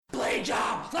Blade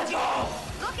job. Let's go.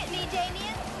 Look at me,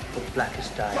 Damien. The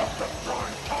blackest day. Let the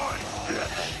prime time.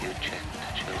 Yes, you check the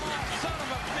children. Son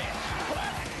of a bitch.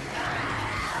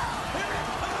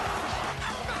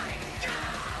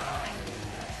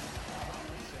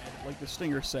 Like the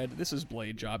Stinger said, this is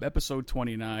Blade Job, episode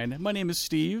 29. My name is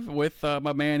Steve, with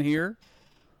my man here.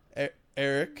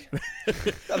 Eric. I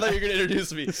thought you were going to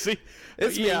introduce me. See,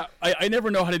 It's me. yeah, I never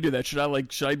know how to do that. Should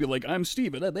I be like, I'm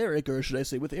Steve and I'm Eric, or should I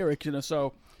say with Eric? You know,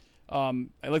 so I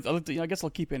guess I'll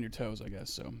keep you on your toes. I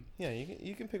guess so. Yeah,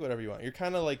 you can pick whatever you want. You're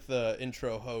kind of like the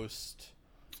intro host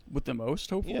with the most,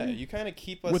 hopefully. Yeah, you kind of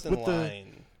keep us in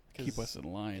line. Keep us in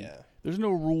line. Yeah. There's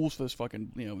no rules for this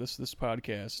fucking this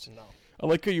podcast. No. I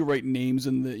like how you write names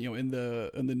in the in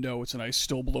the notes, and I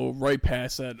still blow right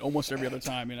past that almost every other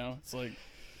time. It's like.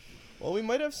 Well, we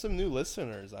might have some new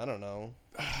listeners. I don't know.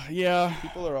 Yeah.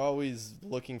 People are always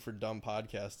looking for dumb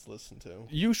podcasts to listen to.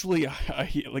 Usually, I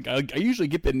usually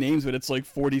get the names, but it's like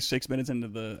 46 minutes into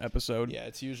the episode. Yeah,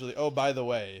 it's usually, oh, by the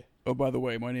way,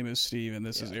 my name is Steve, and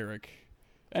this is Eric.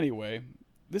 Anyway,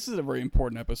 this is a very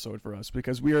important episode for us,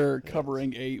 because we are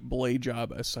covering a Blade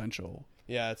Job Essential.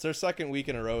 Yeah, it's our second week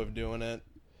in a row of doing it.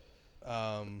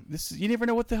 You never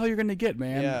know what the hell you're going to get,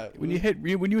 man. Yeah, when you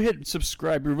hit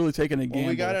subscribe, you're really taking a gamble. Well,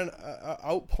 we got an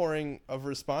outpouring of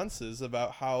responses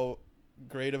about how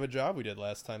great of a job we did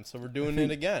last time, so we're doing it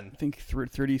again. I think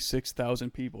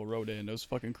 36,000 people wrote in. It was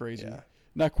fucking crazy. Yeah.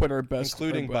 Not quite our best,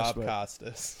 including Bob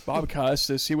Costas. Bob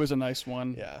Costas, he was a nice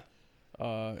one. Yeah,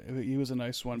 he was a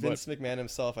nice one. Vince McMahon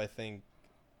himself, I think.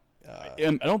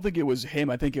 I don't think it was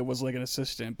him. I think it was like an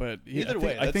assistant, but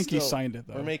I think he signed it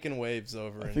though. We're making waves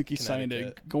over. I think he signed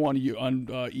it. Go on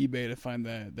eBay to find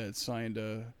that signed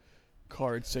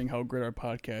card saying how great our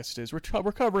podcast is.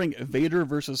 We're covering Vader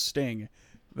versus Sting,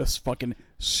 this fucking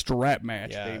strap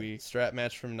match, baby. Strap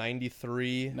match from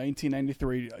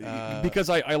 1993. Because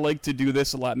I like to do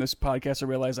this a lot in this podcast. I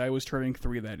realized I was turning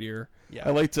 3 that year. Yeah.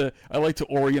 I like to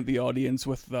orient the audience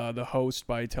with the host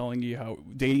by telling you how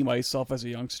dating myself as a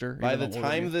youngster. By the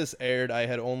time this aired, I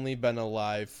had only been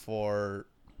alive for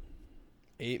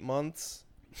 8 months.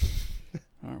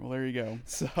 All right, well, there you go.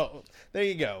 So, there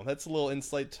you go. That's a little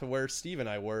insight to where Steve and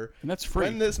I were. And that's free.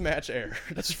 When this match aired.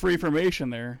 That's free information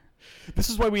there. This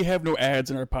is why we have no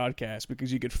ads in our podcast,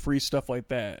 because you get free stuff like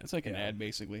that. It's like an ad,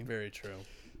 basically. Very true.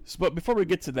 So, but before we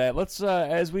get to that, let's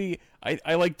I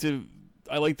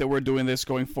like that we're doing this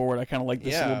going forward. I kind of like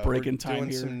this little break in time here.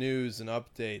 Doing some news and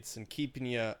updates and keeping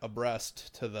you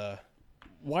abreast to the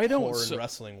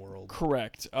wrestling world.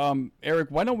 Correct. Eric,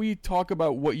 why don't we talk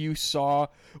about what you saw?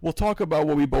 We'll talk about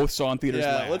what we both saw in theaters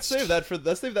last. Let's save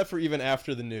that for even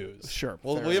after the news. Sure.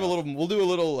 We'll do a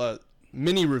little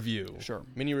mini review. Sure.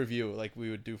 Mini review like we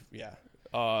would do. Yeah.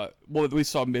 Well, we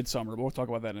saw Midsummer, but we'll talk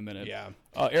about that in a minute. Yeah.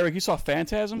 Eric, you saw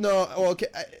Phantasm? No. Well, okay.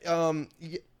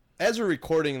 As we're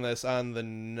recording this on the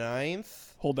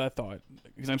 9th. Hold that thought,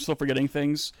 because I'm still forgetting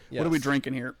things. Yes. What are we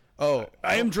drinking here? I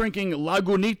am drinking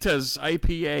Lagunitas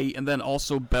IPA, and then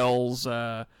also Bell's.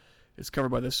 It's covered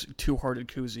by this Two-Hearted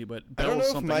koozie, but Bell's, I don't know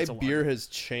something. if my beer has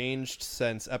changed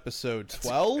since episode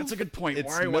 12. That's a good point. It's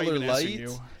Why Miller even Lite.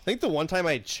 you? I think the one time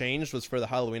I changed was for the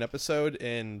Halloween episode,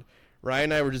 and Ryan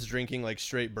and I were just drinking like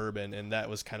straight bourbon, and that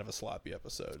was kind of a sloppy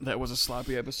episode. That was a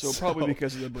sloppy episode, probably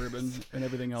because of the bourbon and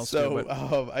everything else. So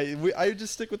I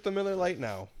just stick with the Miller Lite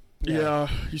now. Yeah,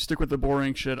 you stick with the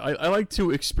boring shit. I like to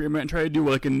experiment and try to do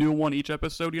like a new one each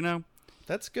episode,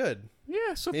 That's good.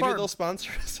 Yeah, so Maybe far. they'll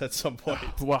sponsor us at some point.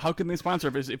 Well, how can they sponsor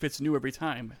if it's new every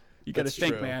time? You got to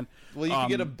think, true. man. Well, you can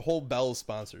get a whole Bell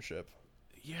sponsorship.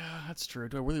 Yeah, that's true.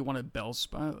 Do I really want a Bell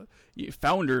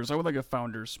Founders? I would like a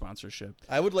Founders sponsorship.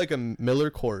 I would like a Miller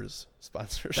Coors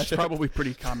sponsorship. That's probably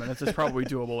pretty common. That's probably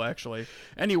doable, actually.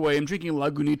 Anyway, I'm drinking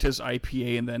Lagunitas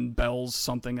IPA and then Bell's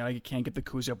something. I can't get the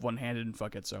koozie up one-handed and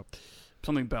fuck it, so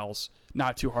something Bell's.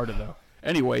 Not too hard, though.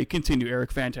 Anyway, continue,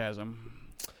 Eric. Phantasm.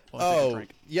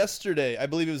 Yesterday, I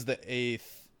believe it was the 8th.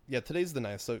 Yeah, today's the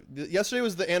 9th. So yesterday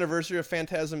was the anniversary of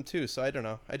Phantasm 2, so I don't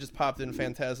know. I just popped in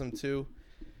Phantasm 2.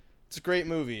 It's a great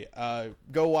movie.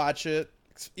 Go watch it.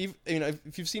 If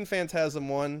you've seen Phantasm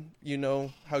 1, you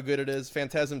know how good it is.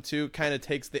 Phantasm 2 kind of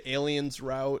takes the aliens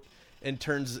route and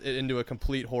turns it into a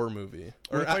complete horror movie.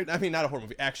 Or not a horror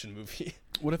movie, action movie.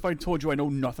 What if I told you I know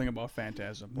nothing about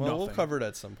Phantasm? Well, we'll cover it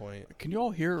at some point. Can you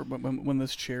all hear when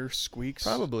this chair squeaks?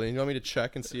 Probably. You want me to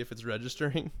check and see if it's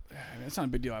registering? It's not a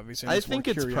big deal, obviously. I think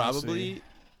it's probably...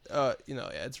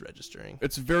 it's registering.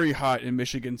 It's very hot in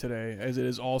Michigan today, as it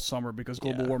is all summer, because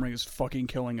global warming is fucking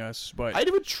killing us. But I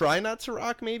would try not to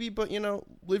rock, maybe, but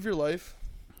live your life.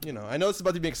 I know it's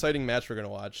about to be an exciting match we're gonna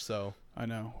watch. So I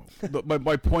know. But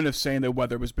my point of saying the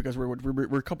weather was because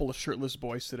we're a couple of shirtless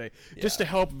boys today, just to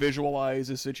help visualize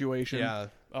the situation. Yeah.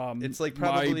 It's like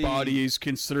probably my body is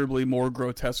considerably more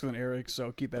grotesque than Eric's,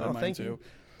 so keep that in mind too.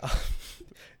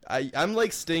 I'm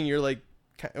like Sting. You're like,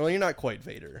 well, you're not quite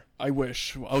Vader. I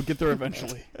wish. I'll get there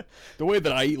eventually. The way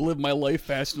that I live my life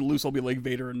fast and loose, I'll be like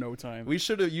Vader in no time. You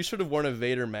should have worn a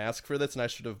Vader mask for this, and I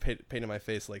should have painted my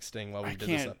face like Sting while we did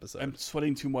this episode. I'm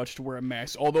sweating too much to wear a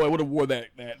mask. Although I would have wore that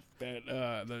what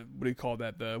do you call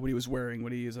that? What he was wearing?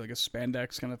 What he is like a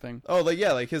spandex kind of thing. Oh,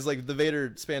 like his the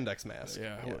Vader spandex mask.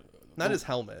 Yeah. Not his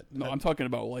helmet. No, I'm talking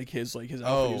about his outfit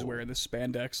he was wearing, the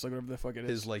spandex, like whatever the fuck it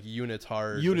is. His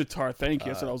unitard. Unitard, thank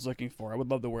you. That's what I was looking for. I would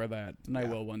love to wear that, and I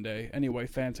will one day. Anyway,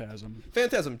 Phantasm.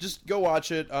 Just go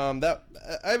watch it. I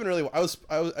haven't really.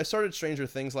 I started Stranger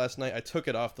Things last night. I took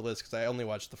it off the list because I only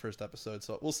watched the first episode,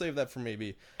 so we'll save that for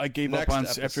maybe. I gave up on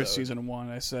after season 1.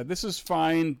 I said this is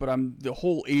fine, but the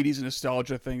whole '80s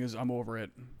nostalgia thing I'm over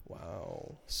it.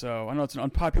 Wow. So I know it's an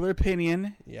unpopular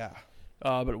opinion. Yeah.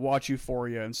 But watch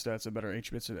Euphoria instead. It's a better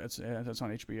HBO. It's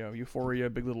on HBO. Euphoria,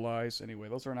 Big Little Lies. Anyway,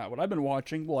 those are not what I've been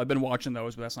watching. Well, I've been watching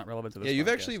those, but that's not relevant to this. Yeah,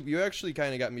 podcast. you actually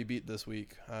kind of got me beat this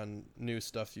week on new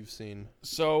stuff you've seen.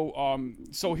 So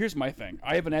here's my thing.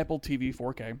 I have an Apple TV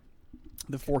 4K.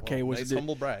 The 4K was nice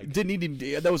humble brag. Didn't need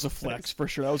that was a flex for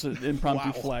sure. That was an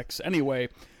impromptu flex. Anyway.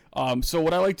 So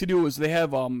what I like to do is they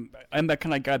have I'm that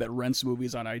kind of guy that rents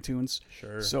movies on iTunes.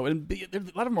 Sure. So a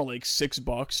lot of them are like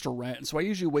 $6 to rent. So I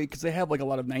usually wait because they have like a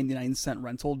lot of 99-cent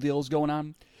rental deals going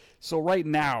on. So right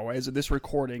now, as of this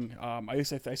recording, I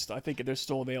think they're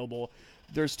still available.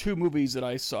 There's 2 movies that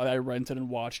I rented and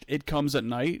watched. It Comes at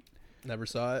Night. Never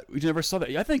saw it. You never saw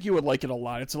that? I think you would like it a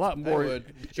lot. It's a lot more. I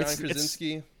would. John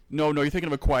Krasinski. No, you're thinking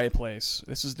of A Quiet Place.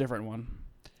 This is a different one.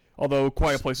 Although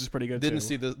Quiet Place is pretty good Didn't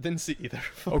too. see either.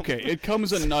 Okay, It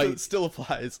Comes at Night. Still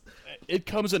applies. It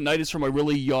Comes at Night is from a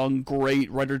really young,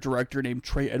 great writer-director named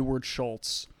Trey Edward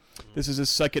Schultz. This is his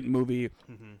second movie.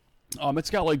 Mm-hmm. It's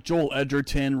got like Joel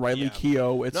Edgerton, Riley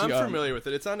Keough. I'm familiar with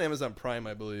it. It's on Amazon Prime,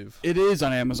 I believe. It is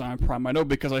on Amazon Prime. I know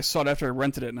because I saw it after I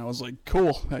rented it, and I was like,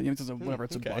 cool. It's whatever.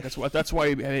 It's okay. a buck. That's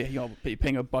why paying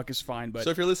 $1 is fine. But so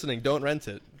if you're listening, don't rent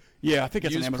it. Yeah, I think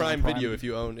it's Use an Amazon Prime Video if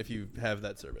you have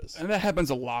that service. And that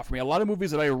happens a lot for me. A lot of movies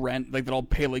that I rent, like that I'll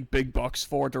pay like big bucks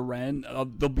for to rent,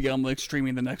 they'll be on like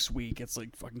streaming the next week. It's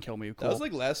like fucking kill me. Cool. That was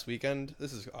like last weekend.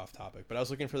 This is off topic, but I was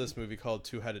looking for this movie called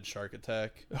Two-Headed Shark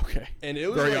Attack. Okay. And it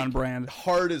was very like on brand.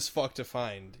 Hard as fuck to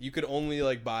find. You could only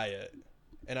like buy it.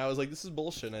 And I was like, this is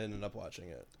bullshit, and I ended up watching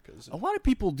it. A lot of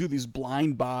people do these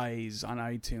blind buys on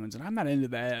iTunes, and I'm not into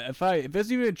that. If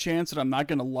there's even a chance that I'm not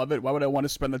going to love it, why would I want to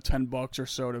spend the $10 or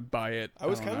so to buy it? I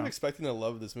was kind of expecting to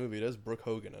love this movie. It has Brooke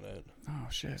Hogan in it. Oh,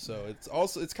 shit. So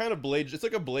it's kind of it's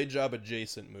like a Blade Job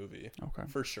adjacent movie. Okay.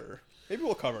 For sure. Maybe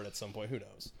we'll cover it at some point. Who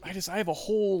knows? I have a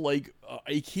whole like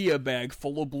IKEA bag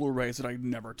full of Blu-rays that I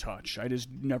never touch. I just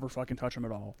never fucking touch them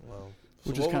at all. Wow.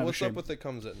 Which is kind of a shame. What's up with It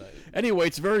Comes at Night? Anyway,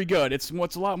 it's very good. It's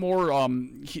a lot more.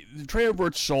 Trey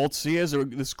Edward Schultz, he has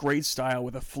this great style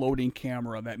with a floating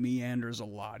camera that meanders a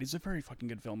lot. He's a very fucking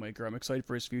good filmmaker. I'm excited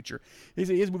for his future. He has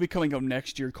a movie coming out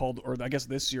next year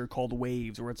this year called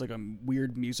Waves, where it's like a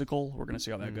weird musical. We're gonna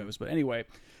see how that goes. But anyway,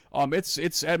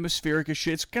 it's atmospheric as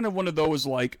shit. It's kind of one of those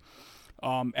like.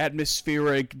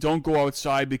 Atmospheric, don't go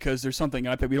outside because there's something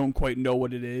out there we don't quite know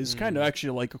what it is. Kind of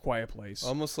actually like A Quiet Place.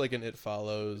 Almost like an It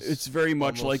Follows. It's very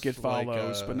much like It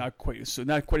Follows, but not quite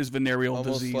as venereal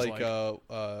disease. Almost like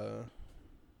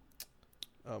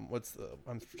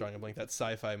I'm drawing a blank. That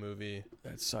sci-fi movie.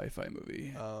 10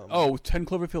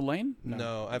 Cloverfield Lane?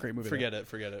 No, great movie. Forget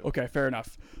it. Okay, fair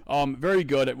enough. Very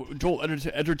good. Joel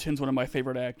Edgerton's one of my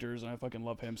favorite actors, and I fucking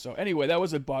love him. So anyway, that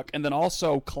was $1, and then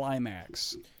also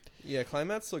Climax. Yeah,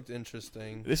 Climax looked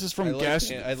interesting. This is from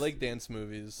I like dance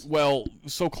movies. Well,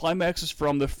 so Climax is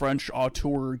from the French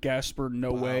auteur Gaspar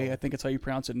Noé. I think it's how you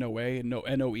pronounce it, Noé.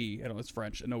 N-O-E. I don't know, it's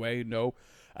French. Noé, no.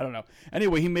 I don't know.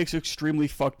 Anyway, he makes extremely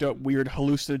fucked up, weird,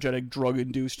 hallucinogenic,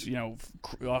 drug-induced,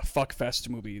 fuckfest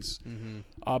movies.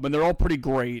 Mm-hmm. And they're all pretty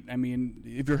great. I mean,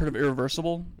 have you heard of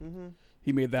Irreversible? Mm-hmm.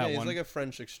 He made that one. He's like a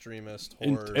French extremist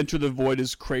horror. Enter the Void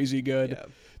is crazy good. Yeah.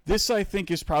 This, I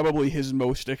think, is probably his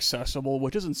most accessible,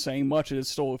 which isn't saying much. It's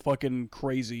still fucking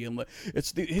crazy, and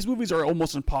his movies are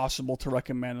almost impossible to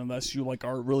recommend unless you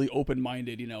are really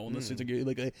open-minded, unless it's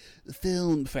like a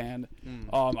film fan.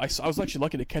 I was actually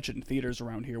lucky to catch it in theaters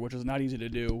around here, which is not easy to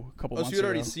do. A couple months ago. So you'd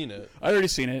already seen it? I'd already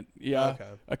seen it. Yeah, okay.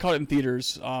 I caught it in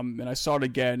theaters, and I saw it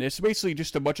again. It's basically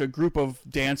just a group of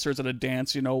dancers at a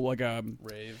dance, like a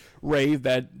rave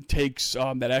that takes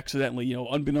that accidentally,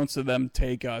 unbeknownst to them,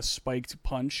 take a spiked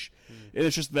punch.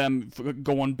 It's just them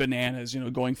going bananas,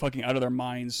 going fucking out of their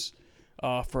minds.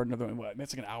 for another one.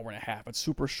 It's like an hour and a half. It's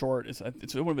super short. It's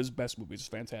one of his best movies. It's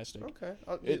fantastic. Okay.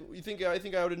 You think I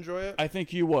think I would enjoy it? I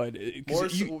think you would.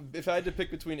 If I had to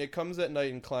pick between It Comes at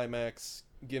Night and Climax,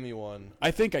 give me one.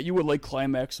 I think you would like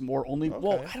Climax more.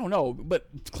 Well, I don't know, but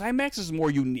Climax is more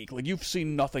unique. Like, you've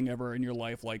seen nothing ever in your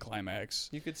life like Climax.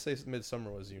 You could say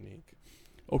Midsummer was unique.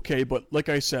 Okay, but like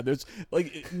I said, there's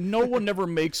like no one ever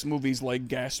makes movies like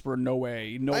Gaspar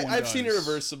Noé. I've seen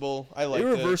Irreversible. I like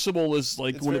Irreversible is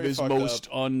like it's one of his most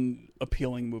up.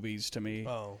 unappealing movies to me.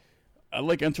 Oh, I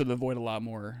like Enter the Void a lot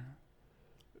more,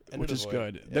 which is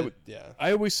good. Yeah.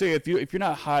 I always say if you're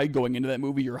not high going into that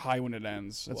movie, you're high when it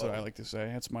ends. That's what I like to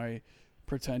say. That's my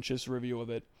pretentious review of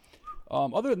it.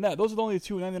 Other than that, those are the only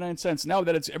 $2.99. Now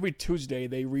that it's every Tuesday,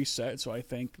 they reset, so I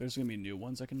think there's gonna be new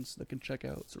ones I can check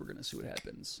out. So we're gonna see what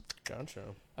happens. Gotcha.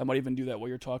 I might even do that while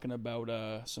you're talking about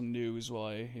some news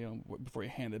before you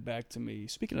hand it back to me.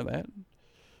 Speaking of that,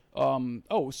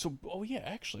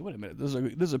 actually, wait a minute.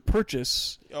 There's a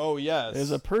purchase. Oh yes,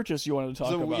 there's a purchase you wanted to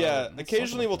talk about. Yeah,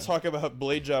 occasionally we'll talk about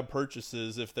blade job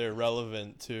purchases if they're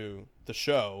relevant to the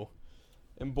show.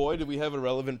 And boy, did we have a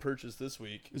relevant purchase this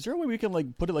week. Is there a way we can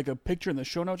like put it like a picture in the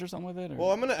show notes or something like that? Or?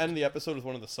 Well, I'm gonna end the episode with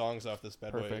one of the songs off this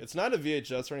bad boy. Perfect. It's not a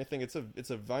VHS or anything. It's a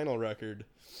vinyl record.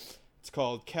 It's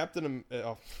called Sergeant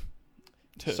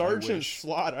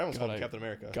Slaughter. I almost called him Captain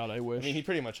America. God, I wish. I mean, he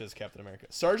pretty much is Captain America.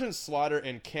 Sergeant Slaughter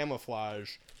and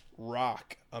Camouflage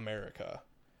Rock America.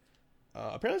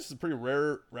 Apparently, this is a pretty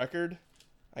rare record.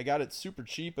 I got it super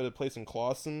cheap at a place in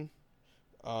Clawson.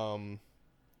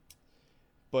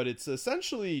 But it's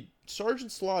essentially Sergeant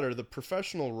Slaughter, the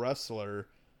professional wrestler,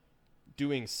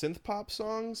 doing synth pop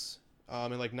songs in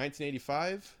like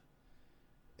 1985.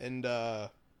 And I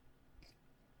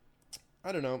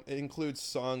don't know. It includes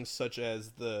songs such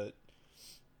as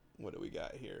what do we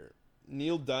got here?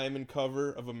 Neil Diamond cover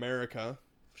of America.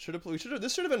 This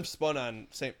should have been spun on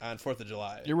 4th of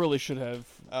July. You really should have.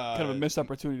 Kind of a missed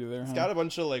opportunity there. It's got a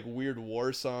bunch of like weird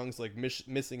war songs, like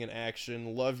Missing in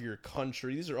Action, Love Your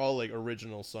Country. These are all like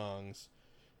original songs.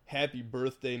 Happy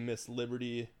Birthday, Miss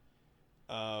Liberty,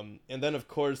 and then of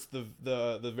course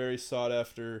the very sought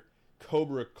after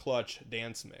Cobra Clutch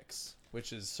dance mix,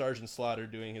 which is Sergeant Slaughter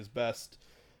doing his best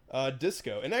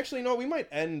disco. And actually, no, we might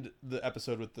end the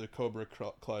episode with the Cobra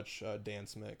Clutch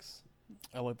dance mix.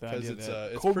 I like that idea.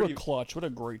 It's Cobra pretty... Clutch, what a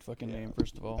great fucking name,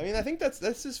 first of all. I mean, I think that's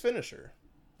his finisher.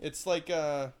 It's like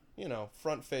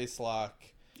front face lock.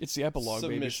 It's the epilogue,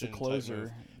 baby. It's the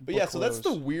closer. But yeah, so that's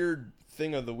the weird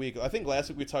thing of the week. I think last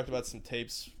week we talked about some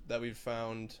tapes that we've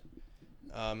found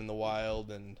in the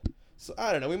wild, and so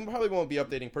I don't know. We probably won't be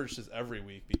updating purchases every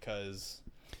week because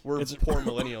we're poor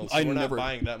millennials. So we're not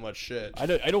buying that much shit. I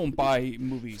don't buy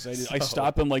movies. I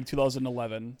stopped in like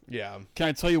 2011. Yeah. Can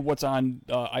I tell you what's on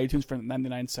iTunes for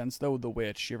 99 cents though? The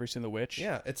Witch. You ever seen The Witch?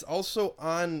 Yeah, it's also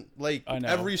on like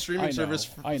every streaming service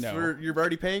you're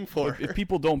already paying for. If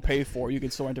people don't pay for it, you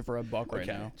can still rent it for $1 right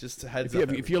now. Just a heads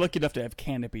up. If you're lucky enough to have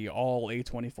Canopy, all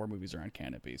A24 movies are on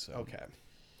Canopy. So okay.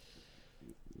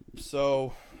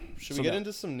 So should we get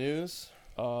into some news?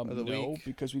 No,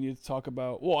 because we need to talk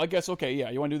about. Well, I guess you want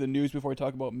to do the news before we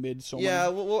talk about Midsommar? Yeah,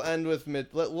 we'll end with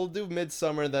we'll do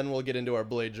Midsummer, then we'll get into our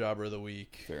Blade Jobber of the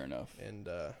week. Fair enough. And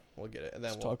we'll get it. And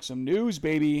then we'll talk some news,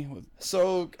 baby.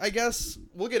 So I guess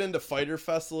we'll get into Fighter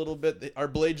Fest a little bit. Our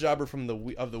Blade Jobber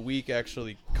of the week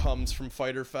actually comes from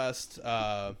Fighter Fest.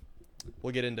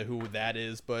 We'll get into who that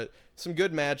is, but some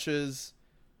good matches.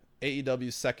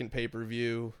 AEW's second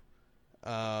pay-per-view.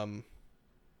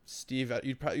 Steve,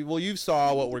 you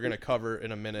saw what we're going to cover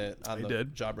in a minute on the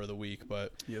Jobber of the Week,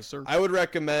 but yes, sir. I would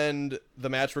recommend the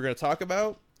match we're going to talk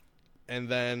about, and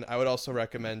then I would also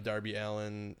recommend Darby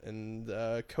Allin and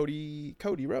Cody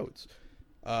Rhodes.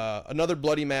 Another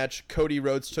bloody match. Cody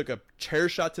Rhodes took a chair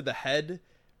shot to the head.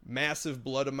 Massive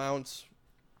blood amounts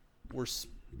were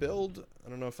spilled. I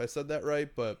don't know if I said that right,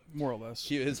 but more or less.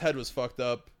 His head was fucked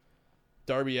up.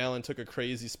 Darby Allin took a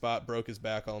crazy spot, broke his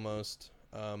back almost.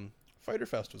 Fighter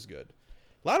Fest was good.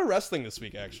 A lot of wrestling this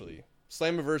week, actually.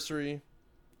 Slammiversary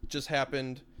just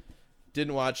happened.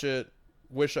 Didn't watch it.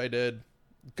 Wish I did.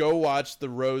 Go watch the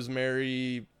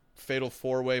Rosemary Fatal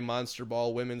 4-Way Monster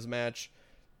Ball women's match.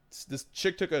 This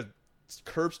chick took a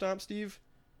curb stomp, Steve,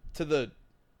 to the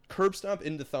curb stomp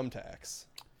into thumbtacks.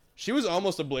 She was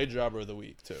almost a Blade Jobber of the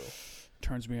week, too.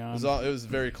 Turns me on. It was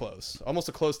very close. Almost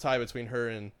a close tie between her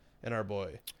and and our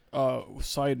boy.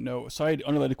 Side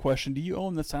unrelated question: do you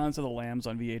own the Silence of the Lambs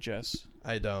on VHS?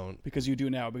 I don't. Because you do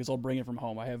now. Because I'll bring it from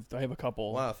home. I have a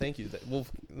couple. Wow, thank you.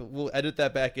 We'll edit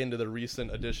that back into the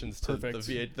recent additions to Perfect.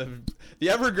 the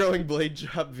ever-growing Blade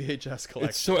Job VHS collection.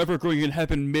 It's so ever-growing. It can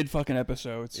happen mid-fucking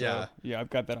episode. So, yeah. I've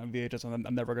got that on VHS, and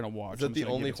I'm never gonna watch. Is that the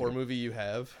only horror movie you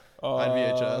have on Uh,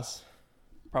 VHS?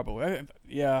 Probably. I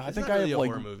It's think not I really have a like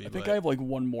horror movie, I think but- I have like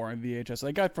one more on VHS.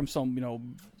 I got from some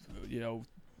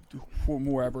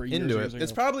wherever years Into years it. ago.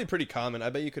 It's probably pretty common. I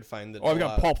bet you could find it. Oh, I've a got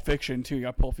lot. Pulp Fiction too. You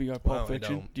got Pulp Wow, I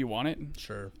Fiction. don't. Do you want it?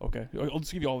 Sure. Okay, I'll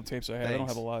just give you all the tapes I have. I don't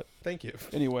Thanks. have a lot. Thank you.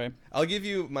 Anyway, I'll give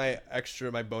you my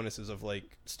bonuses of like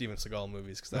Steven Seagal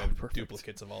movies because I have perfect.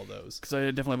 duplicates of all those. because I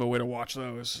definitely have a way to watch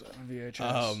those on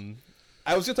VHS.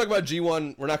 I was gonna talk about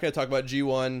G1. We're not gonna talk about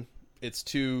G1. It's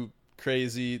too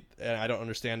crazy, and I don't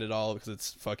understand it all because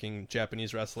it's fucking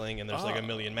Japanese wrestling, and there's like a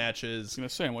million I matches. was gonna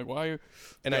say, I'm like, why?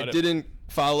 And Got I it. didn't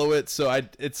follow it, so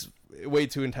it's way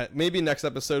too intense. Maybe next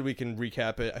episode we can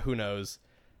recap it. Who knows?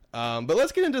 But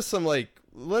let's get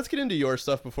into your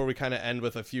stuff before we kind of end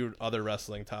with a few other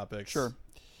wrestling topics. Sure.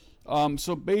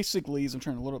 So basically, as I'm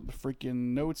trying to load up the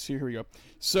freaking notes here, we go.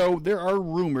 So there are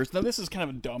rumors. Now this is kind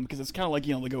of dumb because it's kind of like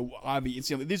like obvious.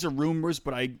 These are rumors,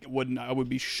 but I would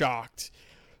be shocked.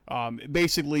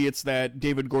 Basically, it's that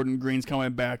David Gordon Green's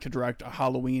coming back to direct a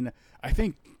Halloween. I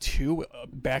think 2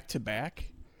 back to back.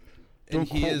 And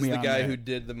he is the guy that. who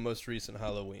did the most recent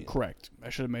Halloween. Correct. I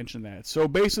should have mentioned that. So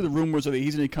basically, the rumors are that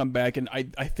he's going to come back, and I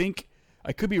think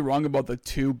I could be wrong about the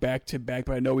 2 back to back,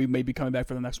 but I know he may be coming back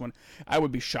for the next one. I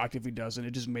would be shocked if he doesn't.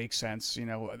 It just makes sense,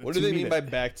 What do they mean by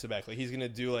back to back? Like he's gonna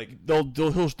do like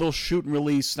they'll shoot and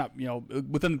release not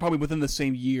within the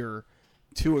same year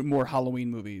 2 more Halloween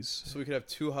movies. so we could have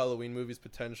 2 Halloween movies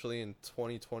potentially in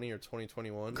 2020 or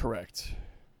 2021. Correct.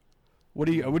 What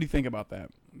do you think about that?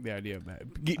 The idea of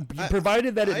that,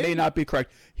 provided that it may not be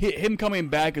correct, him coming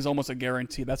back is almost a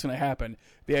guarantee that's going to happen.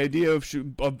 The idea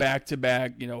of back to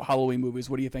back, Halloween movies.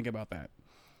 What do you think about that?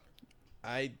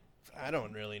 I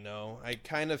don't really know. I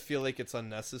kind of feel like it's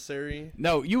unnecessary.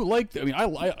 No, you liked. I mean, I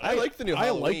like the new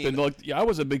Halloween. I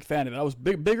was a big fan of it. I was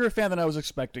bigger fan than I was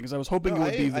expecting because I was hoping it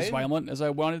would be this violent as I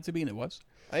wanted it to be, and it was.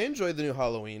 I enjoyed the new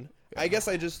Halloween. I guess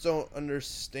I just don't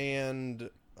understand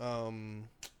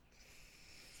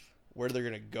where they're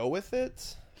gonna go with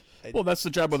it. Well, that's the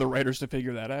job of the writers to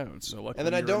figure that out. So, And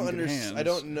then I don't understand. I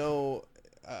don't know.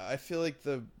 I feel like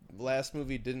the last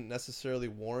movie didn't necessarily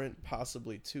warrant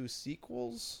possibly 2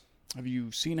 sequels. Have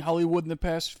you seen Hollywood in the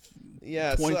past?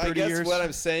 Yeah, 20, so I 30 guess years? what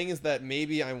I'm saying is that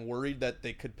maybe I'm worried that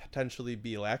they could potentially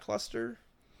be lackluster.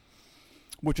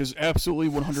 Which is absolutely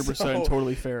 100% So,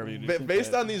 totally fair of you.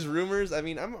 Based on these rumors, I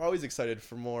mean, I'm always excited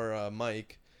for more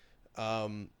Mike.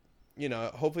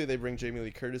 Hopefully they bring Jamie Lee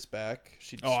Curtis back.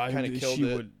 She kind of killed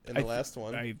it in the last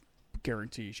one. I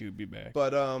guarantee she would be back.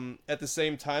 But at the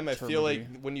same time, I feel movie.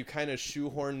 like when you kind of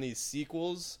shoehorn these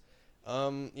sequels,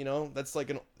 that's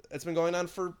like it's been going on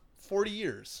for 40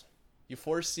 years. You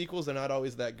force sequels, they're not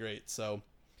always that great. So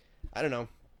I don't know.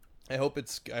 I hope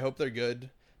they're good,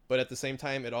 but at the same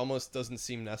time, it almost doesn't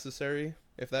seem necessary,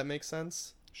 if that makes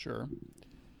sense. Sure.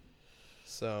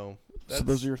 So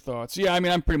those are your thoughts. Yeah, I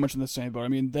mean, I'm pretty much in the same boat. I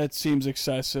mean, that seems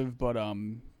excessive, but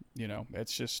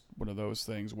it's just one of those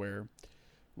things where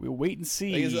we'll wait and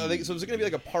see. so is it going to be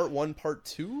like a part 1, part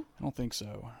 2? I don't think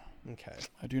so. Okay.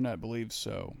 I do not believe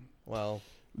so. Well,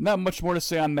 not much more to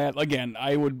say on that. Again,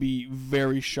 I would be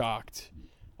very shocked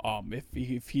if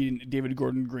David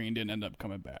Gordon Green didn't end up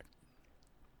coming back.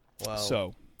 wow.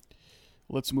 So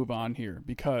let's move on here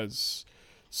because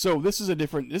this is one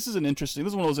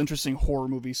of those interesting horror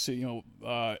movies,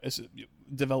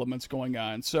 developments going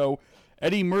on. So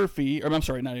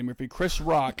Chris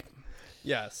Rock.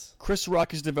 Yes. Chris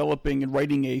Rock is developing and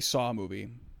writing a Saw movie.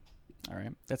 All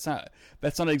right. That's not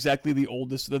exactly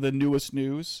the newest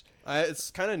news. It's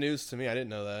kind of news to me. I didn't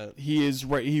know that.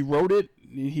 He wrote it.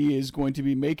 He is going to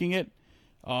be making it.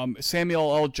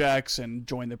 Samuel L. Jackson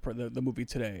joined the movie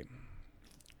today.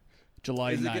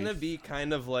 July 9th. Is it going to be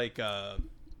kind of like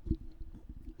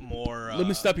more... Let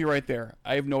me stop you right there.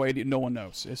 I have no idea. No one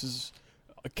knows. This is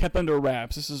kept under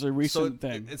wraps. This is a recent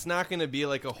thing. It's not going to be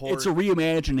like a horror... It's a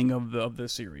reimagining of the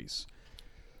series.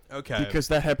 Okay. Because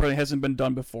that probably hasn't been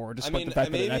done before, despite the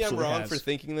fact that it maybe I'm absolutely wrong has. for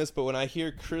thinking this, but when I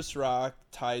hear Chris Rock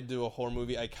tied to a horror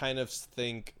movie, I kind of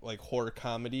think like horror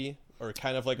comedy or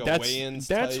kind of like a Wayans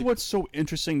That's type. what's so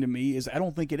interesting to me is I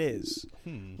don't think it is.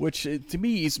 Which to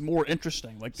me is more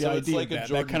interesting. Like the so idea it's like of a that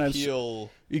Jordan kind of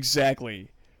Peele. exactly.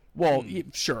 Well,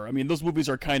 sure. I mean, those movies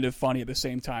are kind of funny at the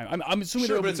same time. I'm assuming.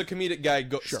 Sure, but it's a comedic guy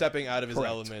Sure. stepping out of his Correct.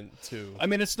 element too. I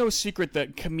mean, it's no secret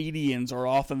that comedians are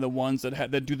often the ones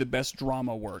that do the best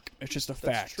drama work. It's just a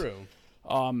fact. That's true.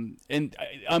 And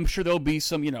I'm sure there'll be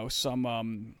some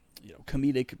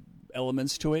comedic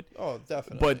elements to it. Oh,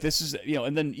 definitely. But this is,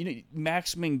 and then,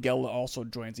 Max Minghella also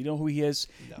joins. You know who he is?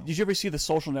 No. Did you ever see The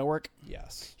Social Network?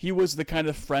 Yes. He was the kind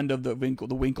of friend of the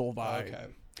Winklevi. Okay.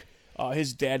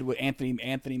 His dad, Anthony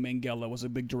Minghella, was a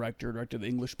big directed The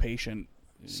English Patient.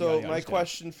 So Yeah, my his dad.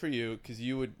 question for you, because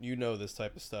you know this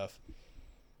type of stuff.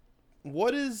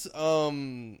 What is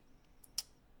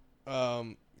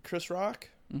Chris Rock?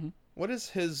 Mm-hmm. What is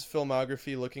his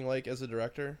filmography looking like as a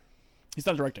director? He's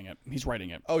not directing it. He's writing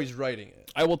it. Oh, he's writing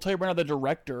it. I will tell you right now, the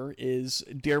director is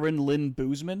Darren Lynn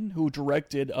Bousman, who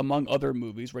directed, among other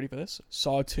movies, ready for this?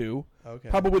 Saw 2. Okay.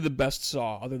 Probably the best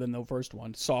Saw, other than the first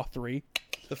one. Saw 3.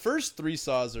 The first 3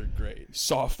 Saws are great.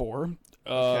 Saw 4.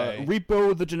 Okay.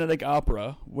 Repo the Genetic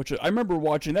Opera, which I remember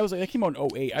watching. That came out in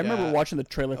 2008. I remember Yeah. watching the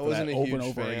trailer for that wasn't a over and huge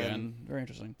over fan. again. Very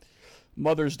interesting.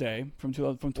 Mother's Day from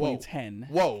 2010.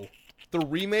 Whoa. The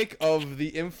remake of the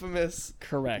infamous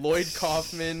Correct. Lloyd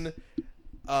Kaufman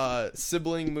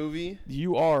sibling movie.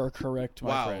 You are correct, my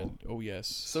Wow. friend. Oh, yes.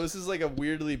 So this is like a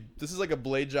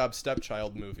Blade Job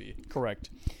stepchild movie. Correct.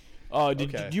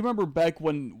 Okay. Do you remember back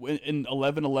when in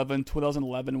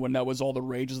 2011, when that was all the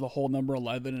rage, is the whole number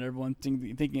 11, and everyone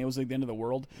thinking it was like the end of the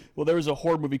world? Well, there was a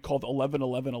horror movie called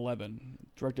 11-11-11,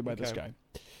 directed by this guy,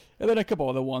 and then a couple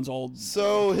other ones.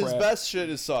 So his crap. best shit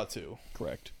is Saw 2.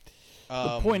 Correct.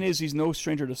 The point is, he's no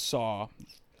stranger to Saw.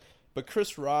 But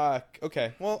Chris Rock,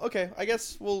 okay, I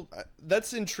guess,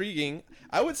 that's intriguing.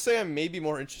 I would say I'm maybe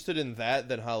more interested in that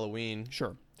than Halloween.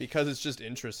 Sure. Because it's just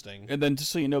interesting. And then, just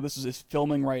so you know, this is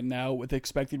filming right now with the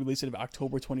expected release date of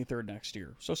October 23rd next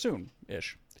year. So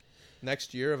soon-ish.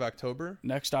 Next year of October?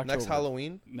 Next October. Next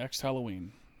Halloween? Next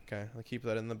Halloween. Okay, I'll keep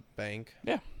that in the bank.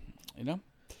 Yeah.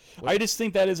 I just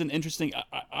think that is an interesting...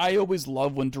 I always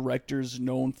love when directors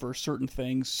known for certain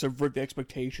things subvert the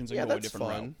expectations and go a different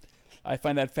route. I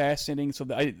find that fascinating. So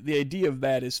the idea of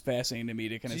that is fascinating to me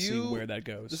to kind of see where that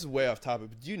goes. This is way off topic,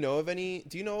 but do you know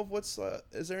of what's,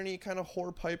 is there any kind of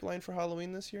horror pipeline for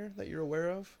Halloween this year that you're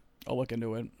aware of? I'll look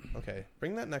into it. Okay,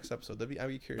 bring that next episode. I'd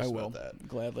be curious about that.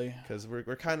 Gladly. Because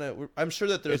I'm sure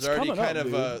that there's It's already coming kind up,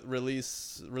 of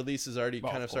releases already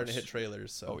kind of of starting to course. hit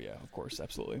trailers. So. Oh yeah, of course,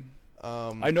 absolutely.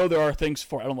 I know there are things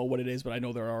I don't know what it is, but I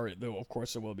know there are. Though of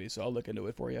course there will be. So I'll look into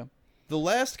it for you. The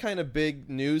last kind of big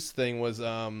news thing was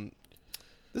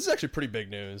this is actually pretty big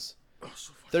news.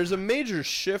 There's a major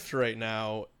shift right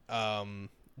now.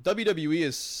 WWE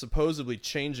is supposedly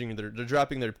changing they're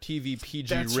dropping their TV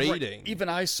PG rating. Right. Even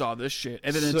I saw this shit,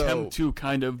 and an attempt to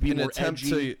kind of be more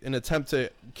edgy. An attempt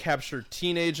to capture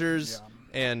teenagers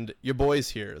and your boys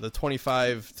here, the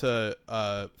 25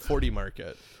 to 40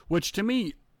 market. Which to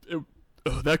me,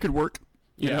 that could work.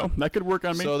 You know, that could work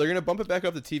on me. So they're gonna bump it back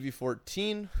up to TV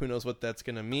 14. Who knows what that's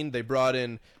gonna mean? They brought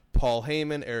in Paul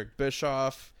Heyman, Eric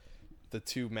Bischoff, the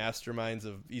two masterminds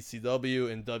of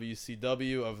ECW and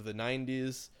WCW of the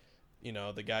 90s. You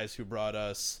know, the guys who brought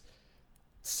us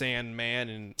Sandman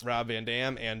and Rob Van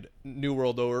Dam and New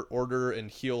World Order and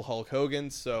heel Hulk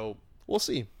Hogan. So we'll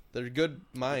see. They're good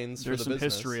minds There's for the some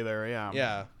business. history there, yeah.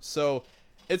 Yeah. So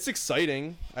it's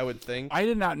exciting, I would think. I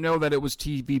did not know that it was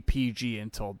TV PG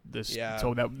until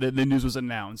until that the news was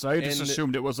announced. I just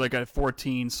assumed it was like a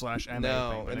 14/MA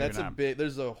No, thing, but and that's maybe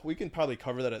not. we can probably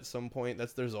cover that at some point.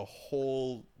 There's a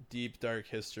whole deep dark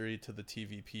history to the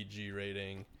TV PG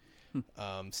rating,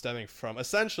 stemming from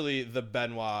essentially the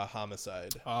Benoit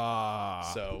homicide.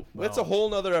 So it's a whole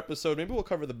nother episode. Maybe we'll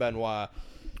cover the Benoit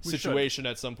situation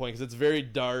at some point because it's very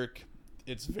dark.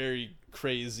 It's very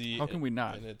crazy. How can we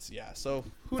not? And it's so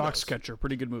who knows? Foxcatcher,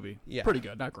 pretty good movie. Yeah. Pretty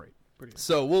good, not great. Pretty good.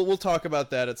 So we'll talk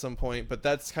about that at some point, but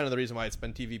that's kind of the reason why it's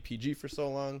been TV PG for so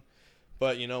long.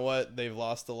 But you know what? They've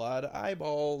lost a lot of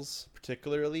eyeballs,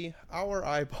 particularly our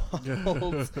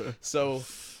eyeballs. So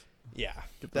yeah,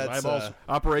 Get those eyeballs.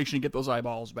 Operation Get Those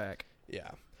Eyeballs Back.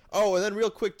 Yeah. Oh, and then real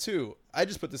quick too, I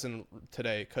just put this in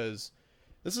today because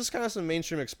this is kind of some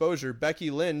mainstream exposure.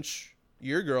 Becky Lynch,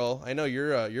 your girl, I know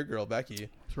your girl Becky.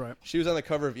 That's right. She was on the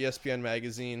cover of ESPN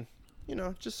magazine. You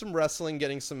know, just some wrestling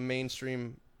getting some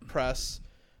mainstream press.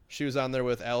 She was on there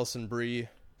with Allison Brie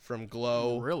from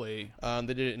Glow. Really? They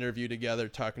did an interview together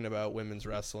talking about women's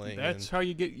wrestling. That's how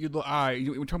you get the eye.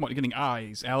 We're talking about getting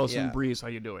eyes. Allison Yeah. Brie is how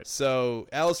you do it. So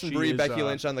Allison She Brie, is, Becky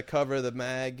Lynch on the cover of the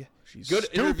mag. She's Good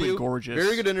stupid interview. gorgeous.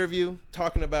 Very good interview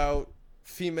talking about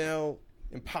female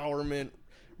empowerment,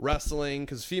 wrestling,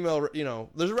 because female,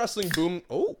 there's a wrestling boom.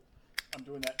 Oh, I'm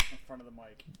doing that in front of the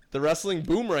mic. the wrestling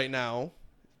boom right now.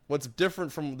 what's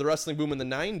different from the wrestling boom in the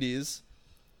 90s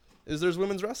is there's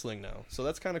women's wrestling now. So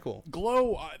that's kind of cool.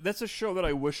 Glow, that's a show that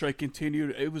I wish I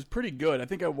continued. It was pretty good. I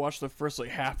think I watched the first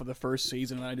half of the first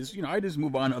season, and I just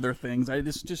move on to other things. I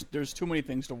just there's too many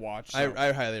things to watch. So.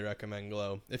 I highly recommend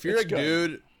Glow. If you're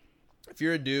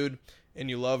a dude and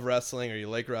you love wrestling or you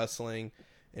like wrestling,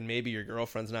 and maybe your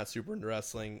girlfriend's not super into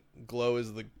wrestling, Glow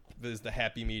is the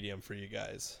happy medium for you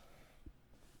guys.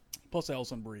 Plus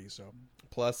Allison Brie, so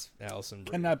Plus Allison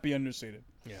Brie. Cannot be understated.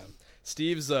 Yeah,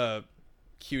 Steve's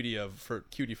cutie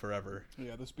forever.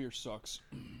 Yeah, this beer sucks.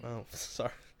 Oh,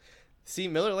 sorry. See,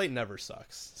 Miller Lite never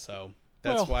sucks, so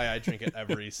that's why I drink it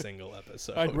every single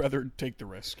episode. I'd rather take the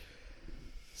risk.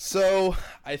 So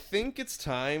I think it's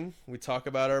time we talk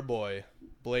about our boy,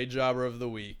 Blade Jobber of the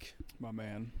Week. My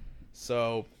man.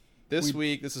 So this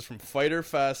week, this is from Fighter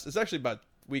Fest. It's actually about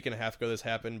a week and a half ago this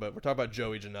happened, but we're talking about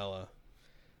Joey Janela.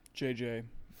 JJ.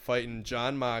 Fighting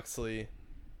John Moxley.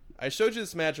 I showed you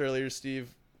this match earlier,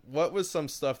 Steve. What was some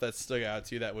stuff that stuck out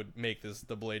to you that would make this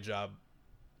the Blade Jobber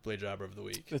of the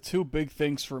Week? The two big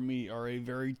things for me are a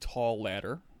very tall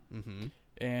ladder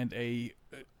and a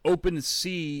open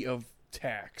sea of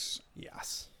tacks.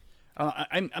 Yes.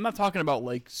 I'm not talking about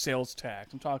like sales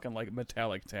tax. I'm talking like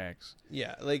metallic tax.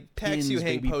 Yeah, like tacks Pins, you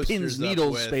hang baby. posters Pins, up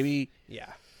needles, with. baby. Yeah.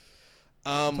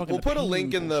 talking We'll the put a pain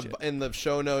link in bullshit. the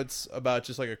show notes about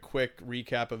just like a quick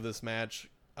recap of this match.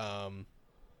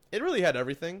 It really had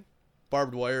everything.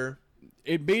 Barbed wire.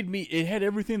 It made me. It had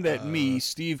everything that me,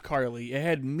 Steve Carley. It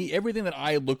had me everything that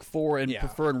I look for and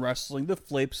prefer in wrestling. The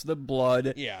flips, the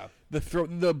blood, Yeah.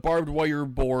 the barbed wire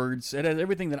boards. It has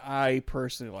everything that I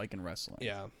personally like in wrestling.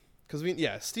 Yeah. Because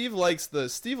Steve likes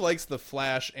the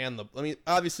flash and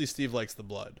obviously Steve likes the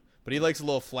blood, but he likes a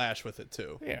little flash with it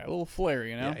too. Yeah, a little flair,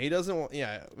 you know. Yeah, he doesn't want.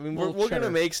 Yeah, I mean, Little we're cheddar.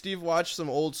 gonna make Steve watch some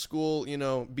old school,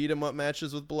 beat 'em up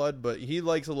matches with blood, but he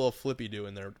likes a little flippy do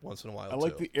in there once in a while. I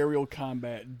like too. the aerial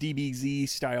combat, DBZ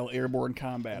style airborne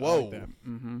combat. Whoa. I like that.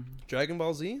 Mm-hmm. Dragon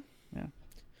Ball Z. Yeah.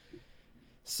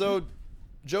 So,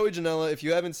 Joey Janela, if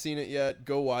you haven't seen it yet,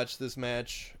 go watch this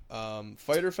match.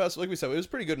 Fighter Fest, like we said, it was a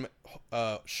pretty good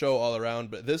show all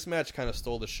around, but this match kind of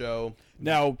stole the show.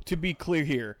 Now, to be clear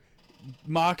here,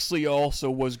 Moxley also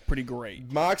was pretty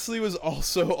great. Moxley was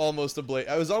also almost a Blade.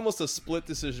 I was almost a split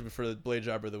decision for the Blade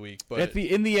Jobber of the Week, but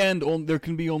In the end, there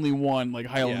can be only one, like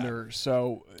Highlander. Yeah.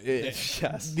 So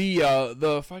yes, the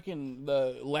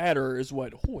ladder is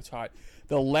what. Oh, it's hot.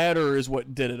 The ladder is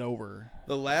what did it over.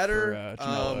 the ladder. For,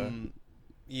 Janela.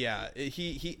 Yeah,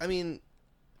 I mean,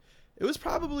 it was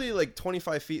probably like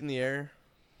 25 feet in the air.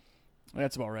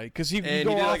 That's about right. Because he And he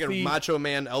did like a Macho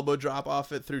Man elbow drop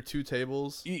off it through two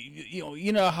tables.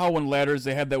 You know how on ladders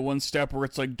they have that one step where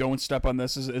it's like don't step on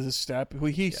this as a step.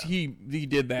 He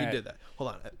did that. He did that. Hold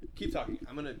on, keep talking.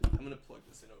 I'm gonna plug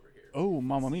this in over here. Oh,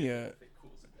 mamma mia! If it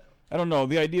cools it down. I don't know.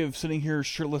 The idea of sitting here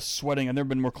shirtless, sweating. I've never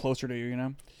been more closer to you. You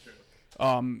know.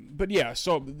 But yeah,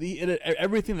 so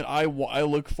everything that I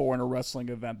look for in a wrestling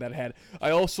event that had.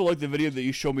 I also like the video that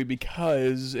you showed me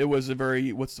because it was a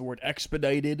very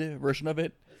expedited version of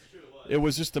it. That's true, It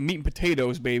was just the meat and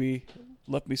potatoes, baby.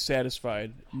 Left me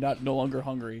satisfied, no longer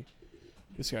hungry.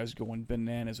 This guy's going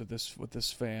bananas with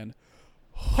this fan.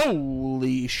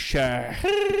 Holy shit! I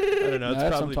don't know. It's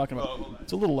That's probably, what I'm talking about. hold on.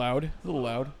 It's a little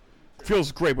loud.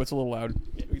 Feels great, but it's a little loud.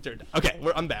 Yeah, we turned down. Okay,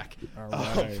 I'm back. All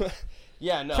right.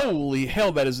 Yeah, no. Holy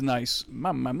hell, that is nice.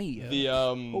 Mamma mia. The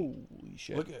Holy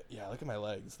shit. look at my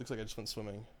legs. Looks like I just went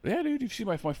swimming. Yeah, dude, you see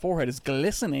my forehead is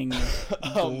glistening.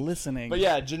 Glistening. But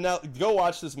yeah, Janelle, go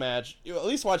watch this match. At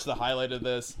least watch the highlight of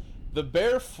this. The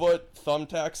barefoot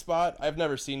thumbtack spot I've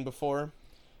never seen before.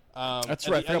 That's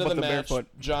at right, the end I of forgot the about the match, barefoot.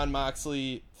 John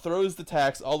Moxley throws the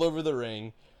tacks all over the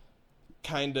ring,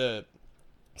 kind of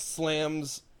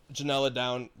slams Janela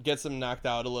down, gets him knocked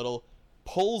out a little,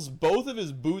 pulls both of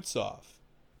his boots off,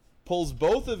 pulls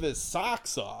both of his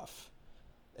socks off,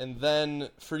 and then,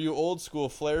 for you old school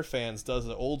Flair fans, does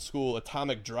an old school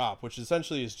atomic drop, which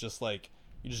essentially is just like,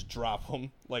 you just drop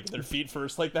them, like their feet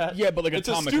first like that. Yeah, but like it's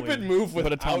atomically. a stupid move But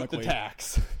without the atomically.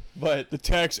 tacks. But The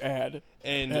tax add to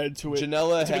it.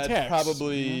 Janela It's like a had tax.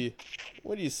 probably,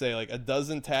 what do you say, like a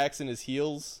dozen tacks in his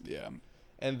heels, Yeah.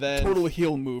 and then Total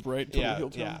heel move, right? Total yeah, heel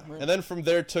turn, yeah. right? And then from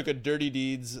there took a Dirty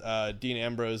Deeds, Dean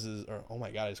Ambrose's, or oh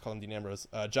my god, I just call him Dean Ambrose,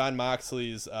 John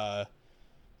Moxley's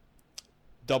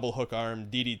double hook arm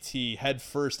DDT head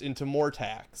first into more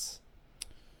tacks.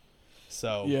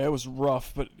 So Yeah, it was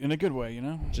rough, but in a good way, you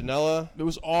know? Janela, It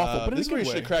was awful, but in this a is where good you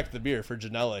should way. have cracked the beer for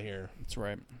Janela here. That's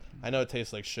right. I know it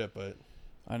tastes like shit, but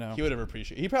I know. he would have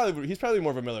appreciated. He's probably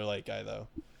more of a Miller Lite guy though.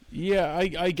 Yeah,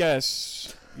 I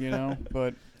guess, you know,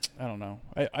 but I don't know.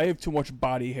 I have too much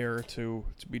body hair to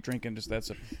be drinking just that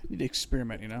stuff. Need to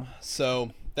experiment, you know?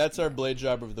 So that's our blade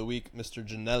job of the week, Mr.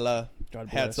 Janela. God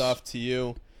Hats bless. off to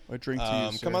you. I drink to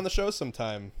you, sir. Come on the show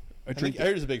sometime. I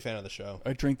heard he's a big fan of the show.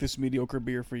 I drink this mediocre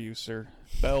beer for you, sir.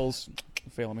 Bells,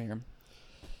 failing me here.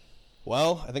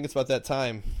 Well, I think it's about that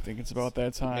time. I think it's about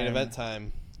that time. Main event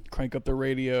time. Crank up the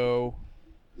radio.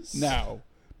 Now,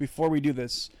 before we do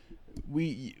this,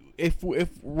 if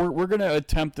we're gonna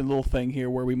attempt a little thing here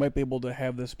where we might be able to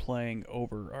have this playing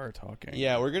over our talking.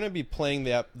 Yeah, we're gonna be playing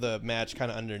the match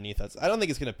kind of underneath us. I don't think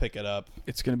it's gonna pick it up.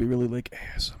 It's gonna be really like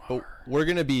ASMR. But we're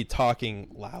gonna be talking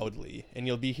loudly, and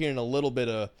you'll be hearing a little bit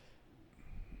of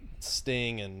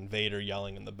Sting and Vader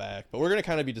yelling in the back. But we're gonna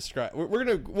kind of be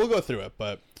we'll go through it,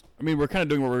 but. I mean, we're kind of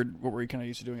doing what we're kind of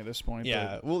used to doing at this point.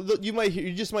 Yeah, well,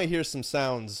 you just might hear some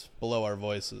sounds below our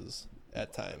voices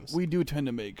at times. We do tend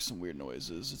to make some weird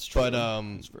noises. It's true. But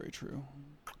it's very true.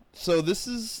 So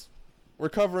we're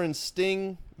covering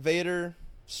Sting Vader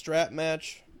strap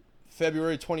match,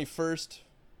 February 21st,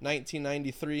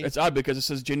 1993. It's odd because it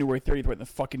says January 30th right in the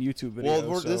fucking YouTube video.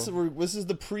 Well, this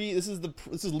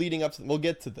is leading up to. We'll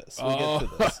get to this.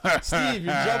 Steve,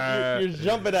 you're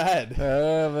jumping ahead.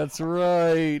 That's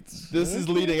right. This is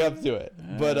leading up to it.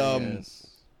 But yes.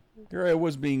 Here I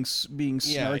was being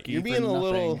snarky. You're being a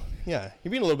little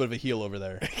bit of a heel over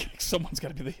there. Someone's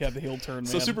got to be the heel turn. Man.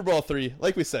 So Super Bowl III,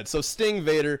 like we said. So Sting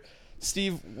Vader,